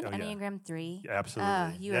person? Are you an Enneagram 3? Yeah, absolutely.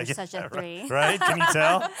 Oh, you are such a 3. Right? Can you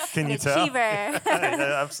tell? Can you tell? Achiever.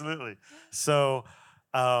 Yeah, absolutely. So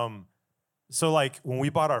like when we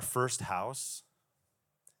bought our first house,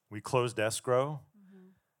 we closed escrow.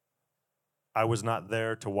 I was not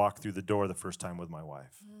there to walk through the door the first time with my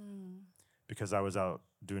wife because I was out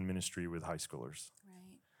doing ministry with high schoolers.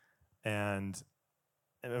 Right. And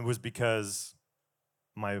it was because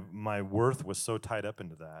my worth was so tied up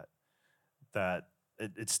into that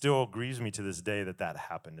it still grieves me to this day that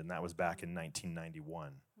happened, and that was back in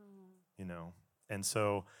 1991, And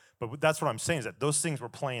so, but that's what I'm saying is that those things were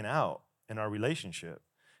playing out in our relationship,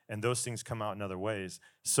 and those things come out in other ways.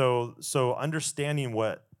 So understanding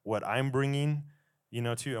what I'm bringing,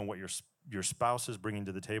 to, and what your spouse is bringing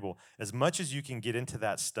to the table, as much as you can get into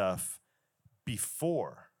that stuff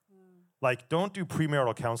before. Like, don't do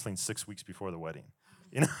premarital counseling 6 weeks before the wedding.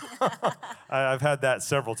 I've had that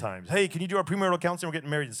several times. Hey, can you do our premarital counseling? We're getting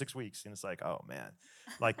married in 6 weeks. And it's like, oh, man.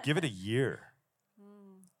 Like, give it a year.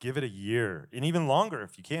 Give it a year. And even longer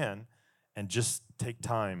if you can. And just take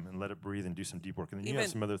time and let it breathe and do some deep work. And then you have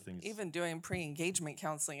some other things. Even doing pre-engagement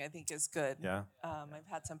counseling, I think, is good. Yeah. I've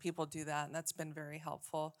had some people do that, and that's been very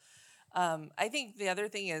helpful. I think the other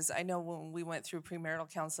thing is, I know when we went through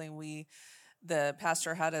premarital counseling, the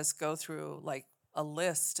pastor had us go through, like, a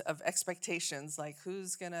list of expectations, like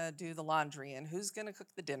who's going to do the laundry and who's going to cook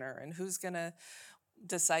the dinner and who's going to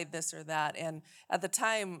decide this or that. And at the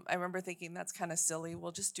time, I remember thinking, that's kind of silly.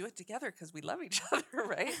 We'll just do it together because we love each other,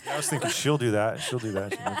 right? Yeah, I was thinking, she'll do that.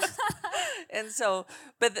 And so,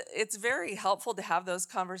 but it's very helpful to have those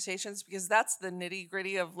conversations because that's the nitty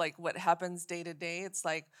gritty of like what happens day to day. It's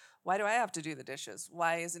like, why do I have to do the dishes?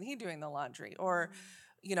 Why isn't he doing the laundry? Or,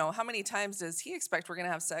 how many times does he expect we're going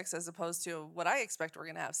to have sex as opposed to what I expect we're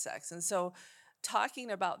going to have sex? And so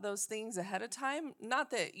talking about those things ahead of time,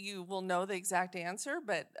 not that you will know the exact answer,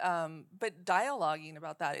 but dialoguing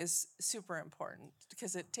about that is super important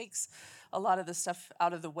because it takes a lot of the stuff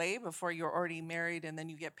out of the way before you're already married, and then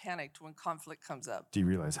you get panicked when conflict comes up. Do you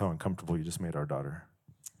realize how uncomfortable you just made our daughter?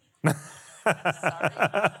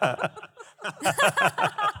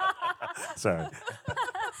 Sorry.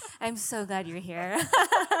 I'm so glad you're here.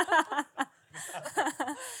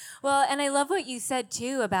 Well, and I love what you said,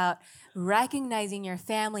 too, about recognizing your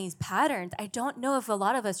family's patterns. I don't know if a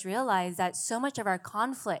lot of us realize that so much of our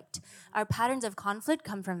conflict, our patterns of conflict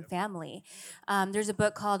come from family. There's a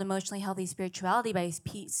book called Emotionally Healthy Spirituality by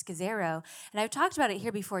Pete Scazzaro, and I've talked about it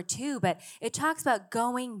here before too, but it talks about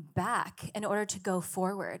going back in order to go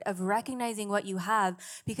forward, of recognizing what you have,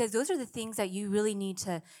 because those are the things that you really need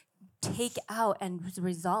to take out and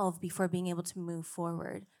resolve before being able to move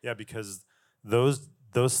forward. Yeah, because those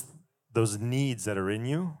needs that are in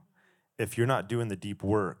you, if you're not doing the deep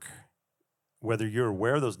work, whether you're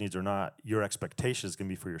aware of those needs or not, your expectation is going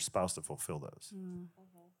to be for your spouse to fulfill those.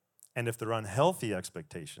 And if they're unhealthy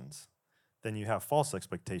expectations, then you have false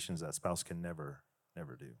expectations that spouse can never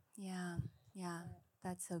do. Yeah,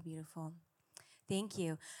 that's so beautiful. Thank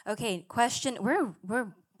you. Okay, question.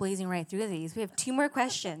 We're blazing right through these. We have 2 more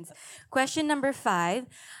questions. Question number 5,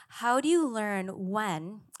 how do you learn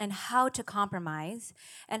when and how to compromise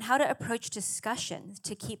and how to approach discussions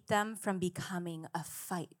to keep them from becoming a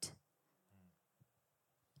fight?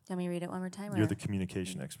 Do you want me to read it one more time? You're the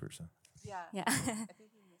communication expert, so. Yeah. Yeah. I think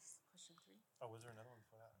we missed question 3. Oh, was there another one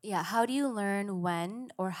before that? Yeah, how do you learn when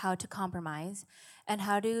or how to compromise and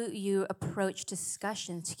how do you approach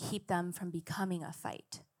discussions to keep them from becoming a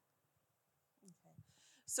fight?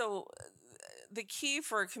 So the key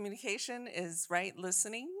for communication is, right,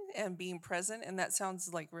 listening and being present. And that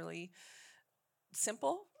sounds like really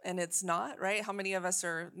simple, and it's not, right? How many of us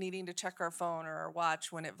are needing to check our phone or our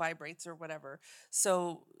watch when it vibrates or whatever?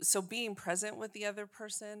 So being present with the other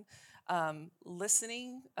person,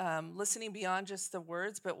 listening beyond just the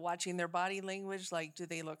words, but watching their body language. Like, do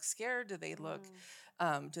they look scared? Do they look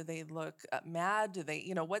mad? Do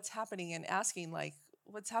they, what's happening? And asking, like,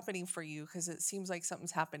 what's happening for you, because it seems like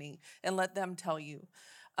something's happening, and let them tell you.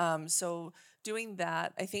 So doing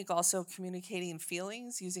that, I think also communicating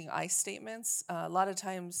feelings using I statements. A lot of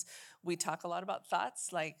times we talk a lot about thoughts,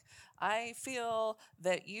 like, I feel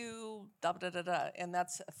that you da da da da, and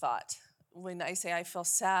that's a thought. When I say I feel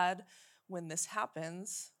sad when this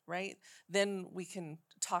happens, right, then we can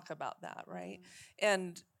talk about that, right?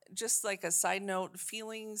 And just like a side note,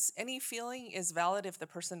 any feeling is valid if the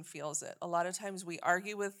person feels it. A lot of times we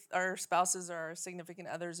argue with our spouses or our significant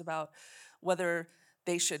others about whether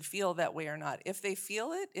they should feel that way or not. If they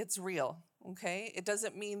feel it, it's real, okay? It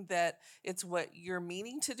doesn't mean that it's what you're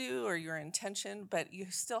meaning to do or your intention, but you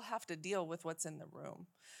still have to deal with what's in the room.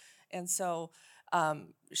 And so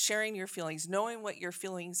sharing your feelings, knowing what your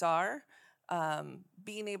feelings are,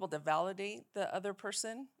 being able to validate the other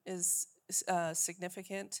person is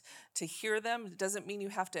significant. To hear them, it doesn't mean you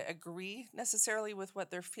have to agree necessarily with what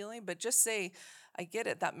they're feeling, but just say, I get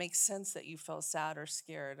it. That makes sense that you feel sad or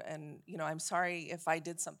scared. And, I'm sorry if I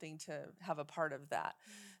did something to have a part of that.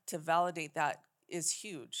 To validate that is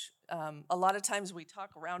huge. A lot of times we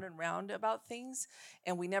talk round and round about things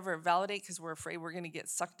and we never validate because we're afraid we're going to get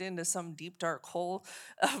sucked into some deep, dark hole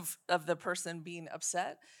of the person being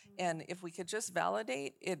upset. And if we could just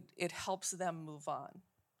validate, it helps them move on.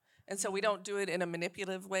 And so we don't do it in a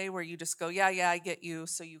manipulative way where you just go, yeah, I get you,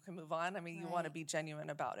 so you can move on. I mean, you want to be genuine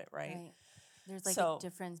about it, right? There's like a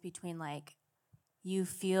difference between like, you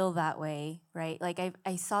feel that way, right? Like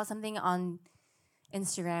I saw something on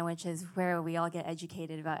Instagram, which is where we all get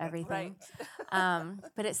educated about everything. Right.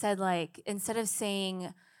 But it said like, instead of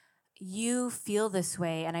saying, you feel this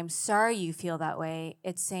way and I'm sorry you feel that way,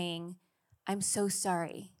 it's saying, I'm so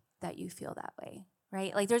sorry that you feel that way.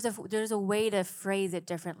 Right? Like there's a way to phrase it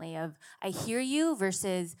differently of I hear you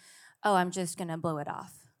versus, oh, I'm just going to blow it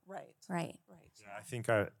off. Right. Yeah, I think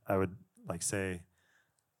I would like say,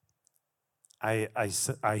 I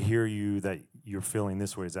hear you that you're feeling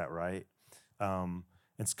this way. Is that right?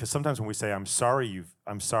 It's because sometimes when we say I'm sorry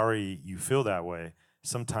you feel that way,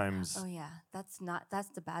 sometimes. Oh yeah, that's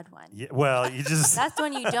the bad one. Yeah, well, you just. That's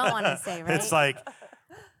one you don't want to say, right? It's like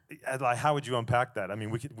how would you unpack that? I mean,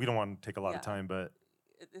 we don't want to take a lot of time, but.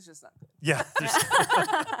 It's just not good. Yeah.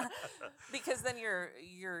 Because then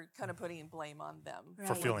you're kind of putting blame on them.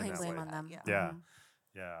 For feeling that blame way. on them. Yeah.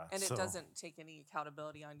 Yeah. And it doesn't take any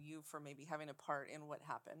accountability on you for maybe having a part in what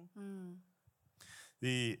happened.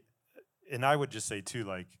 And I would just say too,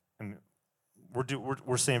 like, and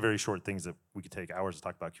we're saying very short things that we could take hours to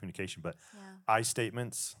talk about communication, but I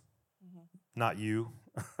statements, not you,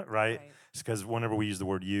 right? It's because whenever we use the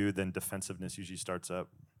word you, then defensiveness usually starts up.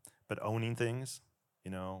 But owning things,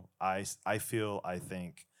 I feel, I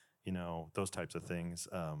think, those types of things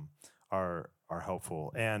are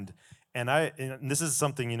helpful. And this is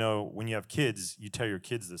something, when you have kids, you tell your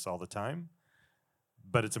kids this all the time,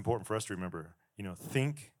 but it's important for us to remember,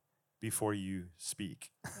 think before you speak.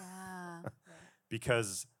 Yeah.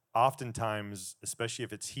 Because oftentimes, especially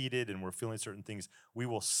if it's heated and we're feeling certain things, we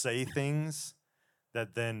will say things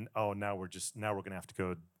that then, now we're going to have to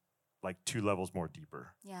go like 2 levels more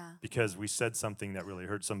deeper. Yeah. Because we said something that really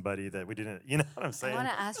hurt somebody that we didn't, you know what I'm saying? I want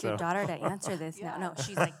to ask your daughter to answer this now. No,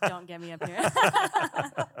 she's like, don't get me up here.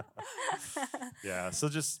 Yeah, so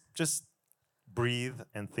just breathe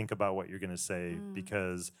and think about what you're going to say,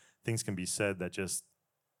 because things can be said that just,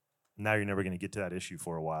 now you're never going to get to that issue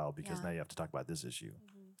for a while, because now you have to talk about this issue.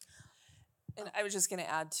 And I was just going to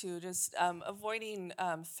add too, just avoiding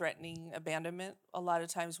threatening abandonment. A lot of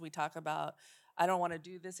times we talk about, I don't want to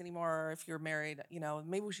do this anymore, or if you're married,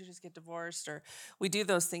 maybe we should just get divorced, or we do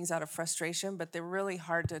those things out of frustration, but they're really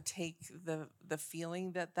hard to take the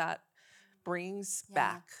feeling that brings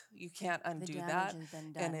back. You can't undo that,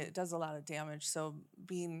 and it does a lot of damage. So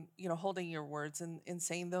being, holding your words and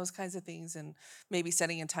saying those kinds of things, and maybe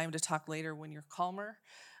setting a time to talk later when you're calmer,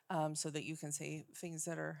 so that you can say things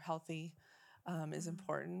that are healthy, is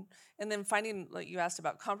important. And then finding, like you asked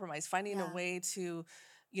about compromise, finding a way to,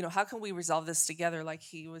 how can we resolve this together? Like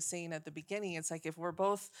he was saying at the beginning, it's like if we're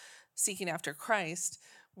both seeking after Christ,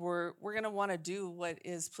 we're going to want to do what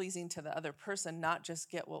is pleasing to the other person, not just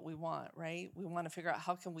get what we want, right? We want to figure out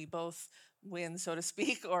how can we both win, so to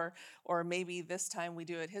speak, or maybe this time we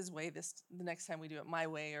do it his way, the next time we do it my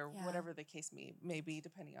way, or whatever the case may be,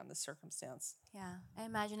 depending on the circumstance. Yeah, I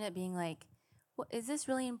imagine it being like, well, is this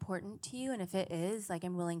really important to you? And if it is, like,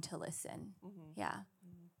 I'm willing to listen. Mm-hmm. Yeah.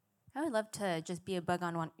 I would love to just be a bug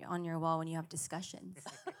on your wall when you have discussions.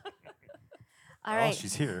 All right.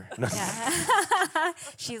 She's here. Yeah.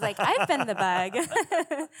 She's like, I've been the bug.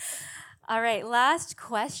 All right, last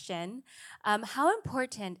question. How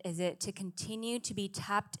important is it to continue to be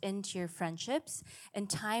tapped into your friendships and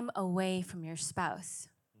time away from your spouse?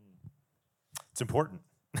 It's important.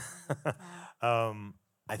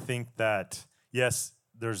 I think that, yes,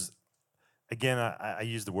 there's, again, I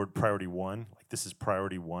use the word priority 1. Like, this is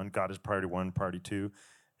priority 1. God is priority 1, priority 2.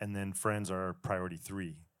 And then friends are priority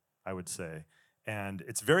 3, I would say. And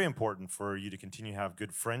it's very important for you to continue to have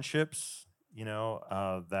good friendships,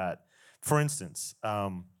 that, for instance,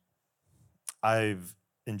 I've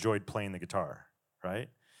enjoyed playing the guitar, right?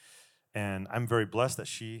 And I'm very blessed that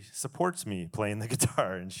she supports me playing the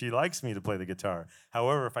guitar, and she likes me to play the guitar.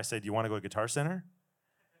 However, if I say, do you want to go to Guitar Center?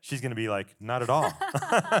 She's going to be like, not at all.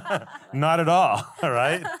 Not at all,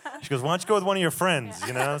 right? She goes, why don't you go with one of your friends?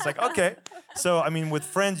 It's like, okay. So, with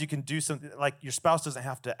friends, you can do something, like your spouse doesn't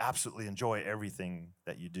have to absolutely enjoy everything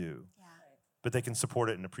that you do, but they can support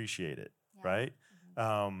it and appreciate it, right?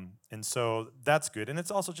 Mm-hmm. And so that's good. And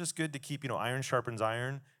it's also just good to keep, iron sharpens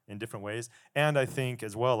iron in different ways. And I think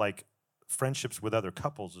as well, like, friendships with other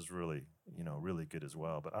couples is really, really good as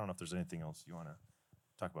well. But I don't know if there's anything else you want to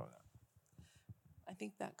talk about that. I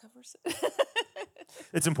think that covers it.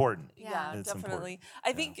 It's important. Yeah, it's definitely. Important.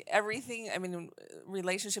 I think everything,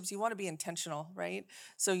 relationships, you want to be intentional, right?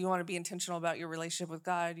 So you want to be intentional about your relationship with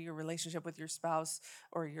God, your relationship with your spouse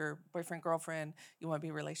or your boyfriend, girlfriend. You want to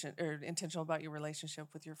be intentional about your relationship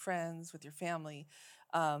with your friends, with your family.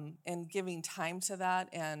 And giving time to that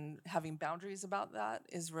and having boundaries about that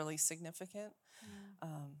is really significant.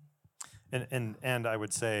 And I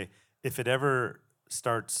would say, if it ever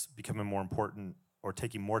starts becoming more important or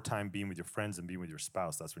taking more time being with your friends than being with your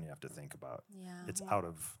spouse, that's when you have to think about it's out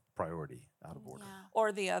of priority, out of order. Yeah.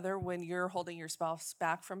 Or the other, when you're holding your spouse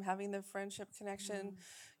back from having the friendship connection,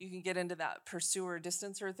 you can get into that pursuer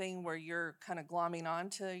distancer thing where you're kind of glomming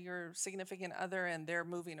on to your significant other and they're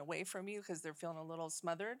moving away from you because they're feeling a little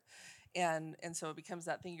smothered. And so it becomes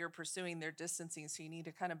that thing you're pursuing, they're distancing. So you need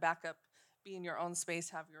to kind of back up, be in your own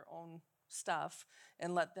space, have your own stuff,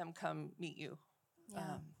 and let them come meet you.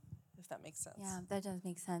 Yeah. If that makes sense. Yeah, that does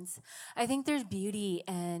make sense. I think there's beauty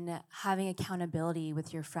in having accountability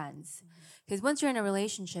with your friends. Because once you're in a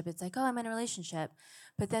relationship, it's like, oh, I'm in a relationship.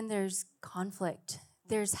 But then there's conflict.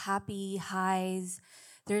 There's happy highs.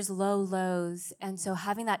 There's low lows. And so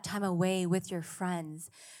having that time away with your friends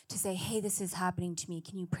to say, hey, this is happening to me.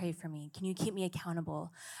 Can you pray for me? Can you keep me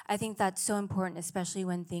accountable? I think that's so important, especially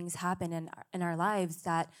when things happen in our lives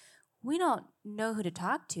that we don't know who to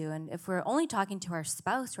talk to. And if we're only talking to our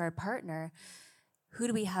spouse or our partner, who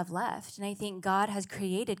do we have left? And I think God has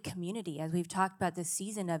created community, as we've talked about this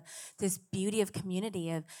season, of this beauty of community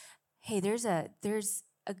of, hey, there's a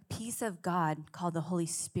piece of God called the Holy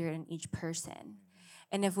Spirit in each person.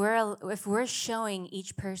 And if we're showing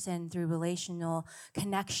each person through relational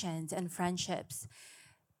connections and friendships,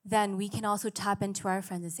 then we can also tap into our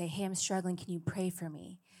friends and say, hey, I'm struggling. Can you pray for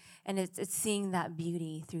me? and it's seeing that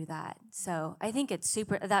beauty through that. So I think it's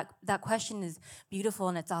super, that question is beautiful,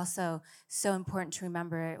 and it's also so important to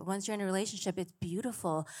remember. Once you're in a relationship, it's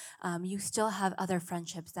beautiful. You still have other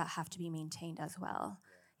friendships that have to be maintained as well.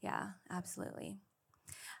 Yeah, absolutely.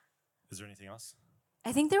 Is there anything else?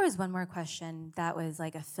 I think there was one more question that was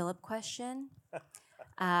like a Philip question.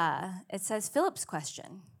 It says Philip's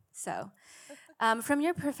question. So, from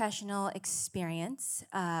your professional experience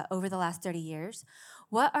over the last 30 years,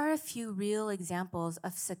 what are a few real examples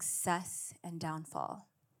of success and downfall?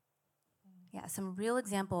 Yeah, some real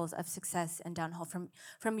examples of success and downfall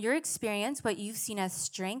from your experience, what you've seen as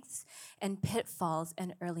strengths and pitfalls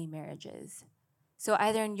in early marriages. So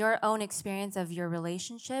either in your own experience of your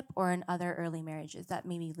relationship or in other early marriages that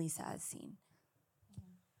maybe Lisa has seen.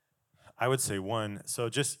 I would say one, so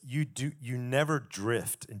just you never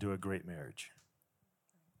drift into a great marriage.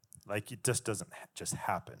 Like it just doesn't just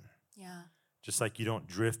happen. Yeah. Just like you don't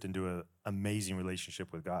drift into an amazing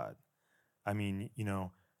relationship with God. I mean,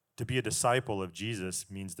 to be a disciple of Jesus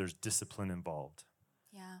means there's discipline involved.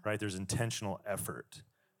 Yeah. Right? There's intentional effort.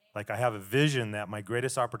 Like I have a vision that my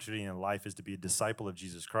greatest opportunity in life is to be a disciple of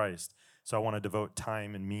Jesus Christ. So I want to devote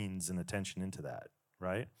time and means and attention into that,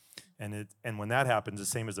 right? And when that happens, the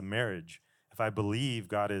same as a marriage. If I believe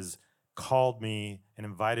God has called me and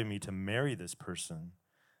invited me to marry this person,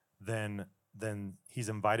 then he's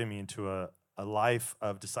invited me into a life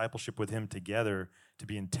of discipleship with him together to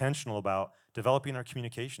be intentional about developing our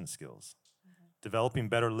communication skills, developing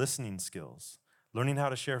better listening skills, learning how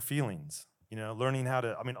to share feelings, learning how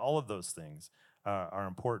to, all of those things are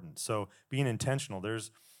important. So being intentional,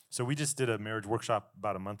 so we just did a marriage workshop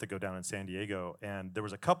about a month ago down in San Diego, and there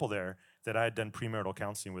was a couple there that I had done premarital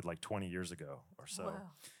counseling with like 20 years ago or so. Wow.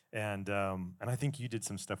 And I think you did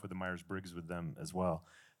some stuff with the Myers-Briggs with them as well.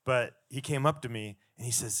 But he came up to me and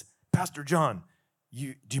he says, Pastor Jon, do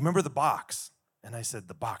you remember the box? And I said,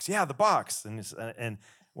 the box? Yeah, the box. And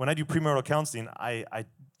when I do premarital counseling, I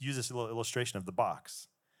use this little illustration of the box.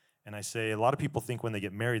 And I say, a lot of people think when they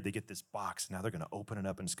get married, they get this box. Now they're going to open it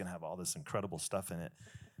up and it's going to have all this incredible stuff in it.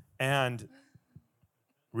 And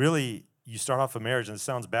really, you start off a marriage, and it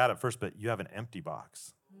sounds bad at first, but you have an empty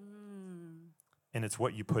box. And it's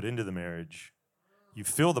what you put into the marriage. You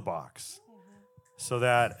fill the box so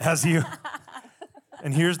that as you,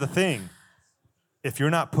 and here's the thing, if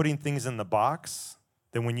you're not putting things in the box,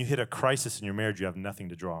 then when you hit a crisis in your marriage, you have nothing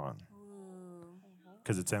to draw on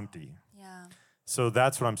because it's empty. Yeah. So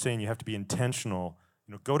that's what I'm saying. You have to be intentional.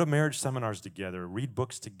 Go to marriage seminars together, read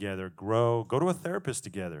books together, grow, go to a therapist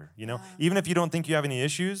together. Even if you don't think you have any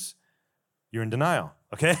issues, you're in denial,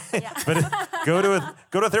 okay? Yeah. But go to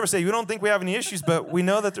a therapist, say, we don't think we have any issues, but we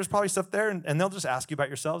know that there's probably stuff there, and they'll just ask you about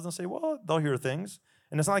yourselves, and they'll say, well, they'll hear things.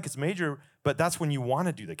 And it's not like it's major, but that's when you want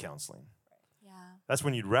to do the counseling. Yeah. That's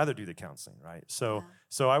when you'd rather do the counseling, right? So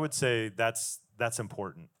I would say that's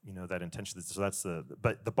important, that intention. So that's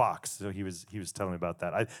but the box. So he was telling me about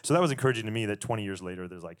that. So that was encouraging to me that 20 years later,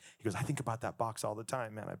 he goes, I think about that box all the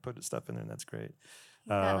time, man. I put stuff in there, and that's great.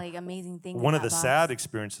 That like amazing thing. One of the sad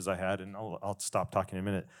experiences I had, and I'll stop talking in a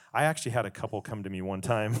minute. I actually had a couple come to me one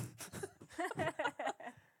time.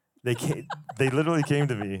 They literally came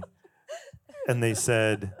to me, and they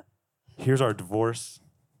said, "Here's our divorce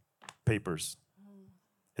papers.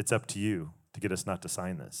 It's up to you to get us not to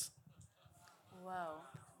sign this." Whoa.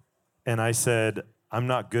 And I said, "I'm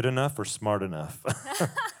not good enough or smart enough,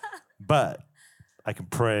 but I can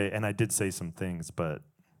pray." And I did say some things, but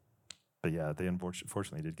yeah, they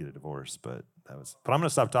unfortunately did get a divorce. But I'm going to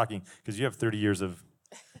stop talking because you have 30 years of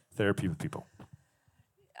therapy with people.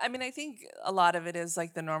 I think a lot of it is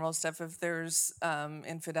like the normal stuff. If there's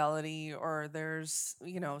infidelity or there's,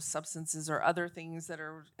 substances or other things that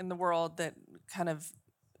are in the world that kind of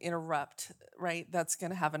interrupt, right? That's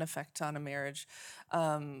going to have an effect on a marriage.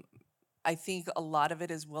 I think a lot of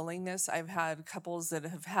it is willingness. I've had couples that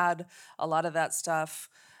have had a lot of that stuff.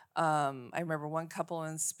 I remember one couple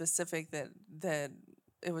in specific that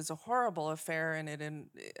it was a horrible affair, and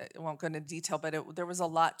I won't go into detail, but there was a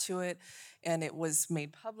lot to it, and it was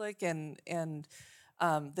made public. And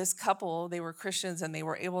this couple, they were Christians, and they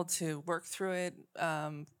were able to work through it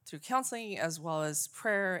through counseling as well as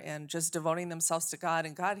prayer and just devoting themselves to God.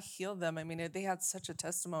 And God healed them. They had such a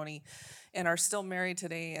testimony, and are still married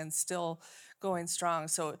today and still going strong.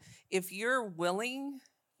 So if you're willing.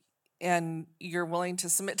 And you're willing to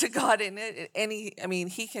submit to God in it,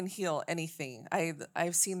 He can heal anything.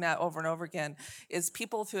 I've seen that over and over again. Is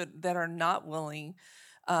people that are not willing,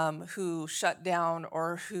 who shut down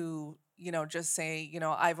or who just say,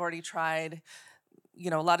 I've already tried.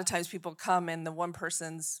 a lot of times people come and the one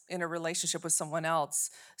person's in a relationship with someone else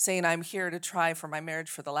saying, I'm here to try for my marriage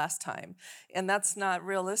for the last time. And that's not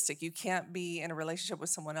realistic. You can't be in a relationship with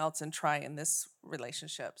someone else and try in this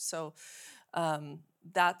relationship. So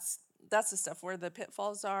that's the stuff where the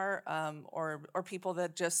pitfalls are, or people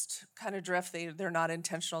that just kind of drift. They're not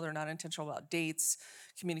intentional. They're not intentional about dates,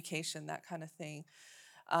 communication, that kind of thing.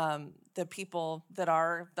 The people that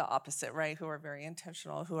are the opposite, right, who are very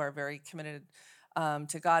intentional, who are very committed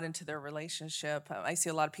to God and to their relationship. I see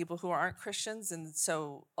a lot of people who aren't Christians, and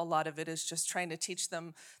so a lot of it is just trying to teach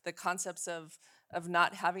them the concepts of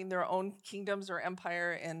not having their own kingdoms or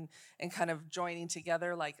empire, and kind of joining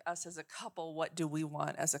together, like us as a couple. What do we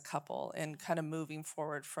want as a couple, and kind of moving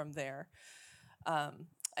forward from there.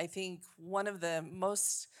 I think one of the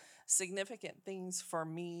most significant things for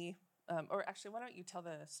me, or actually, why don't you tell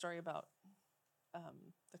the story about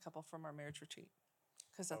the couple from our marriage retreat?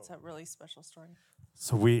 Because that's a really special story.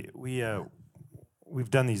 So we've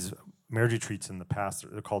done these marriage retreats in the past.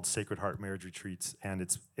 They're called Sacred Heart Marriage Retreats, and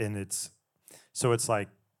it's like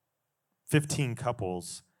 15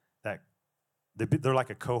 couples that they're like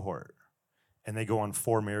a cohort, and they go on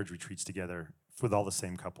 4 marriage retreats together with all the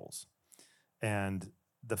same couples, and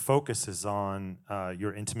the focus is on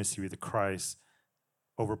your intimacy with Christ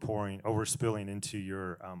overflowing into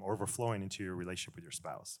your relationship with your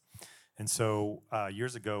spouse. And so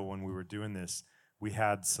years ago when we were doing this, we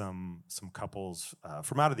had some couples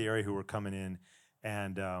from out of the area who were coming in,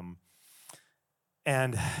 and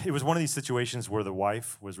it was one of these situations where the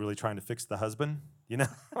wife was really trying to fix the husband,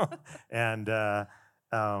 and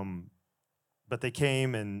but they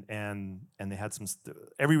came and they had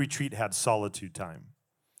every retreat had solitude time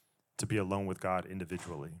to be alone with God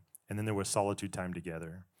individually, and then there was solitude time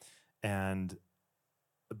together. And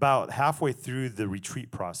about halfway through the retreat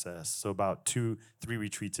process, so about 2-3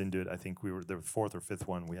 retreats into it, I think we were the 4th or 5th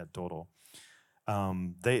one we had total.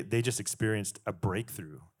 They just experienced a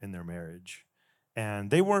breakthrough in their marriage, and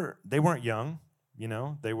they weren't young,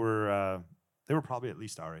 They were probably at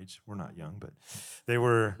least our age. We're not young, but they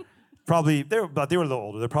were a little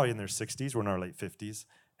older. They're probably in their 60s. We're in our late 50s,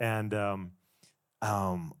 and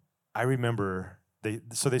I remember they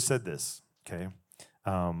said this. Okay.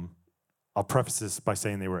 I'll preface this by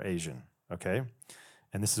saying they were Asian, okay?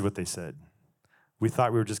 And this is what they said. We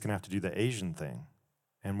thought we were just going to have to do the Asian thing.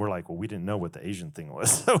 And we're like, well, we didn't know what the Asian thing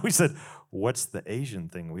was. So we said, what's the Asian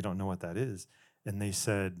thing? We don't know what that is. And they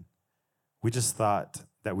said, we just thought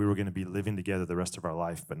that we were going to be living together the rest of our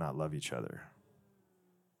life but not love each other.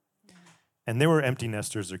 And they were empty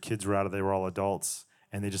nesters. Their kids were out of, they were all adults.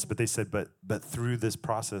 And they said, but through this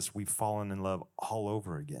process, we've fallen in love all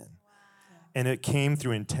over again. And it came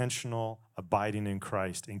through intentional abiding in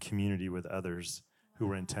Christ in community with others who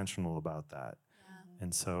were intentional about that. Yeah.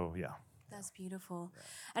 And so, yeah. That's beautiful. Yeah.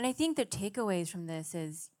 And I think the takeaways from this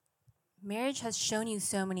is marriage has shown you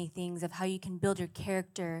so many things of how you can build your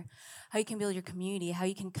character, how you can build your community, how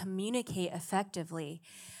you can communicate effectively,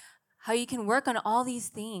 how you can work on all these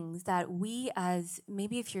things that we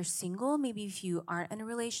maybe if you're single, maybe if you aren't in a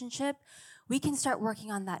relationship, we can start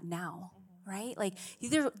working on that now. Right? Like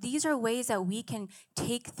these are ways that we can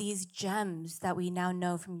take these gems that we now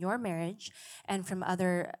know from your marriage and from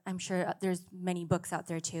other, I'm sure there's many books out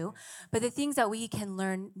there too, but the things that we can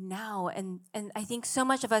learn now. And I think so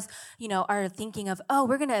much of us, are thinking of,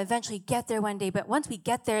 we're going to eventually get there one day, but once we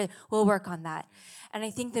get there, we'll work on that. And I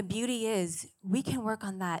think the beauty is we can work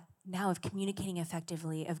on that now, of communicating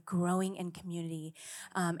effectively, of growing in community,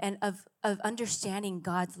 and of understanding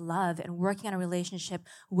God's love and working on a relationship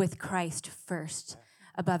with Christ first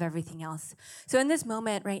above everything else. So in this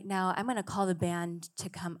moment right now, I'm going to call the band to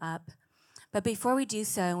come up. But before we do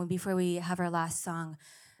so, and before we have our last song,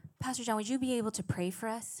 Pastor Jon, would you be able to pray for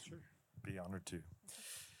us? Sure. Be honored to.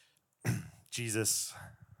 Jesus,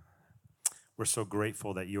 we're so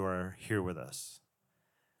grateful that you are here with us.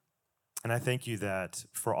 And I thank you that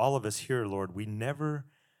for all of us here, Lord, we never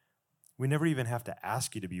even have to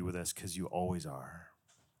ask you to be with us because you always are.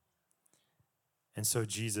 And so,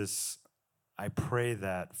 Jesus, I pray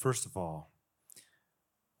that, first of all,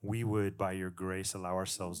 we would, by your grace, allow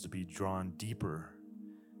ourselves to be drawn deeper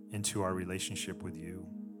into our relationship with you.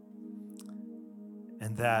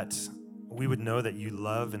 And that we would know that you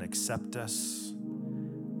love and accept us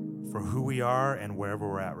for who we are and wherever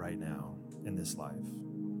we're at right now in this life.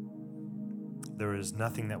 There is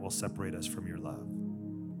nothing that will separate us from your love.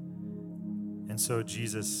 And so,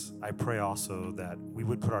 Jesus, I pray also that we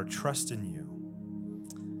would put our trust in you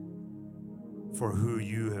for who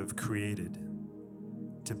you have created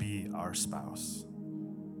to be our spouse.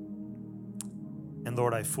 And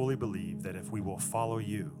Lord, I fully believe that if we will follow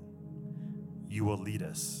you, you will lead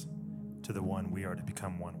us to the one we are to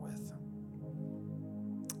become one with.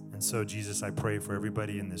 And so, Jesus, I pray for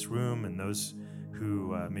everybody in this room and those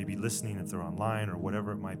who may be listening if they're online or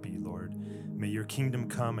whatever it might be, Lord. May your kingdom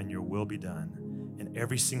come and your will be done in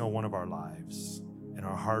every single one of our lives, in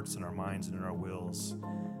our hearts and our minds and in our wills.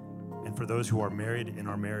 And for those who are married, in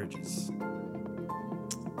our marriages.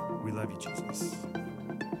 We love you, Jesus.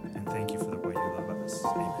 And thank you for the way you love us.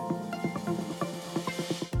 Amen.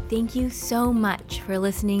 Thank you so much for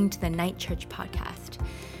listening to the Night Church podcast.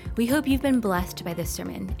 We hope you've been blessed by this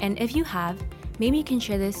sermon. And if you have, maybe you can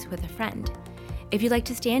share this with a friend. If you'd like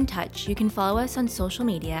to stay in touch, you can follow us on social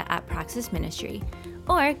media at Praxis Ministry,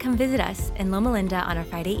 or come visit us in Loma Linda on a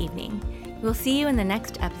Friday evening. We'll see you in the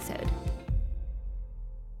next episode.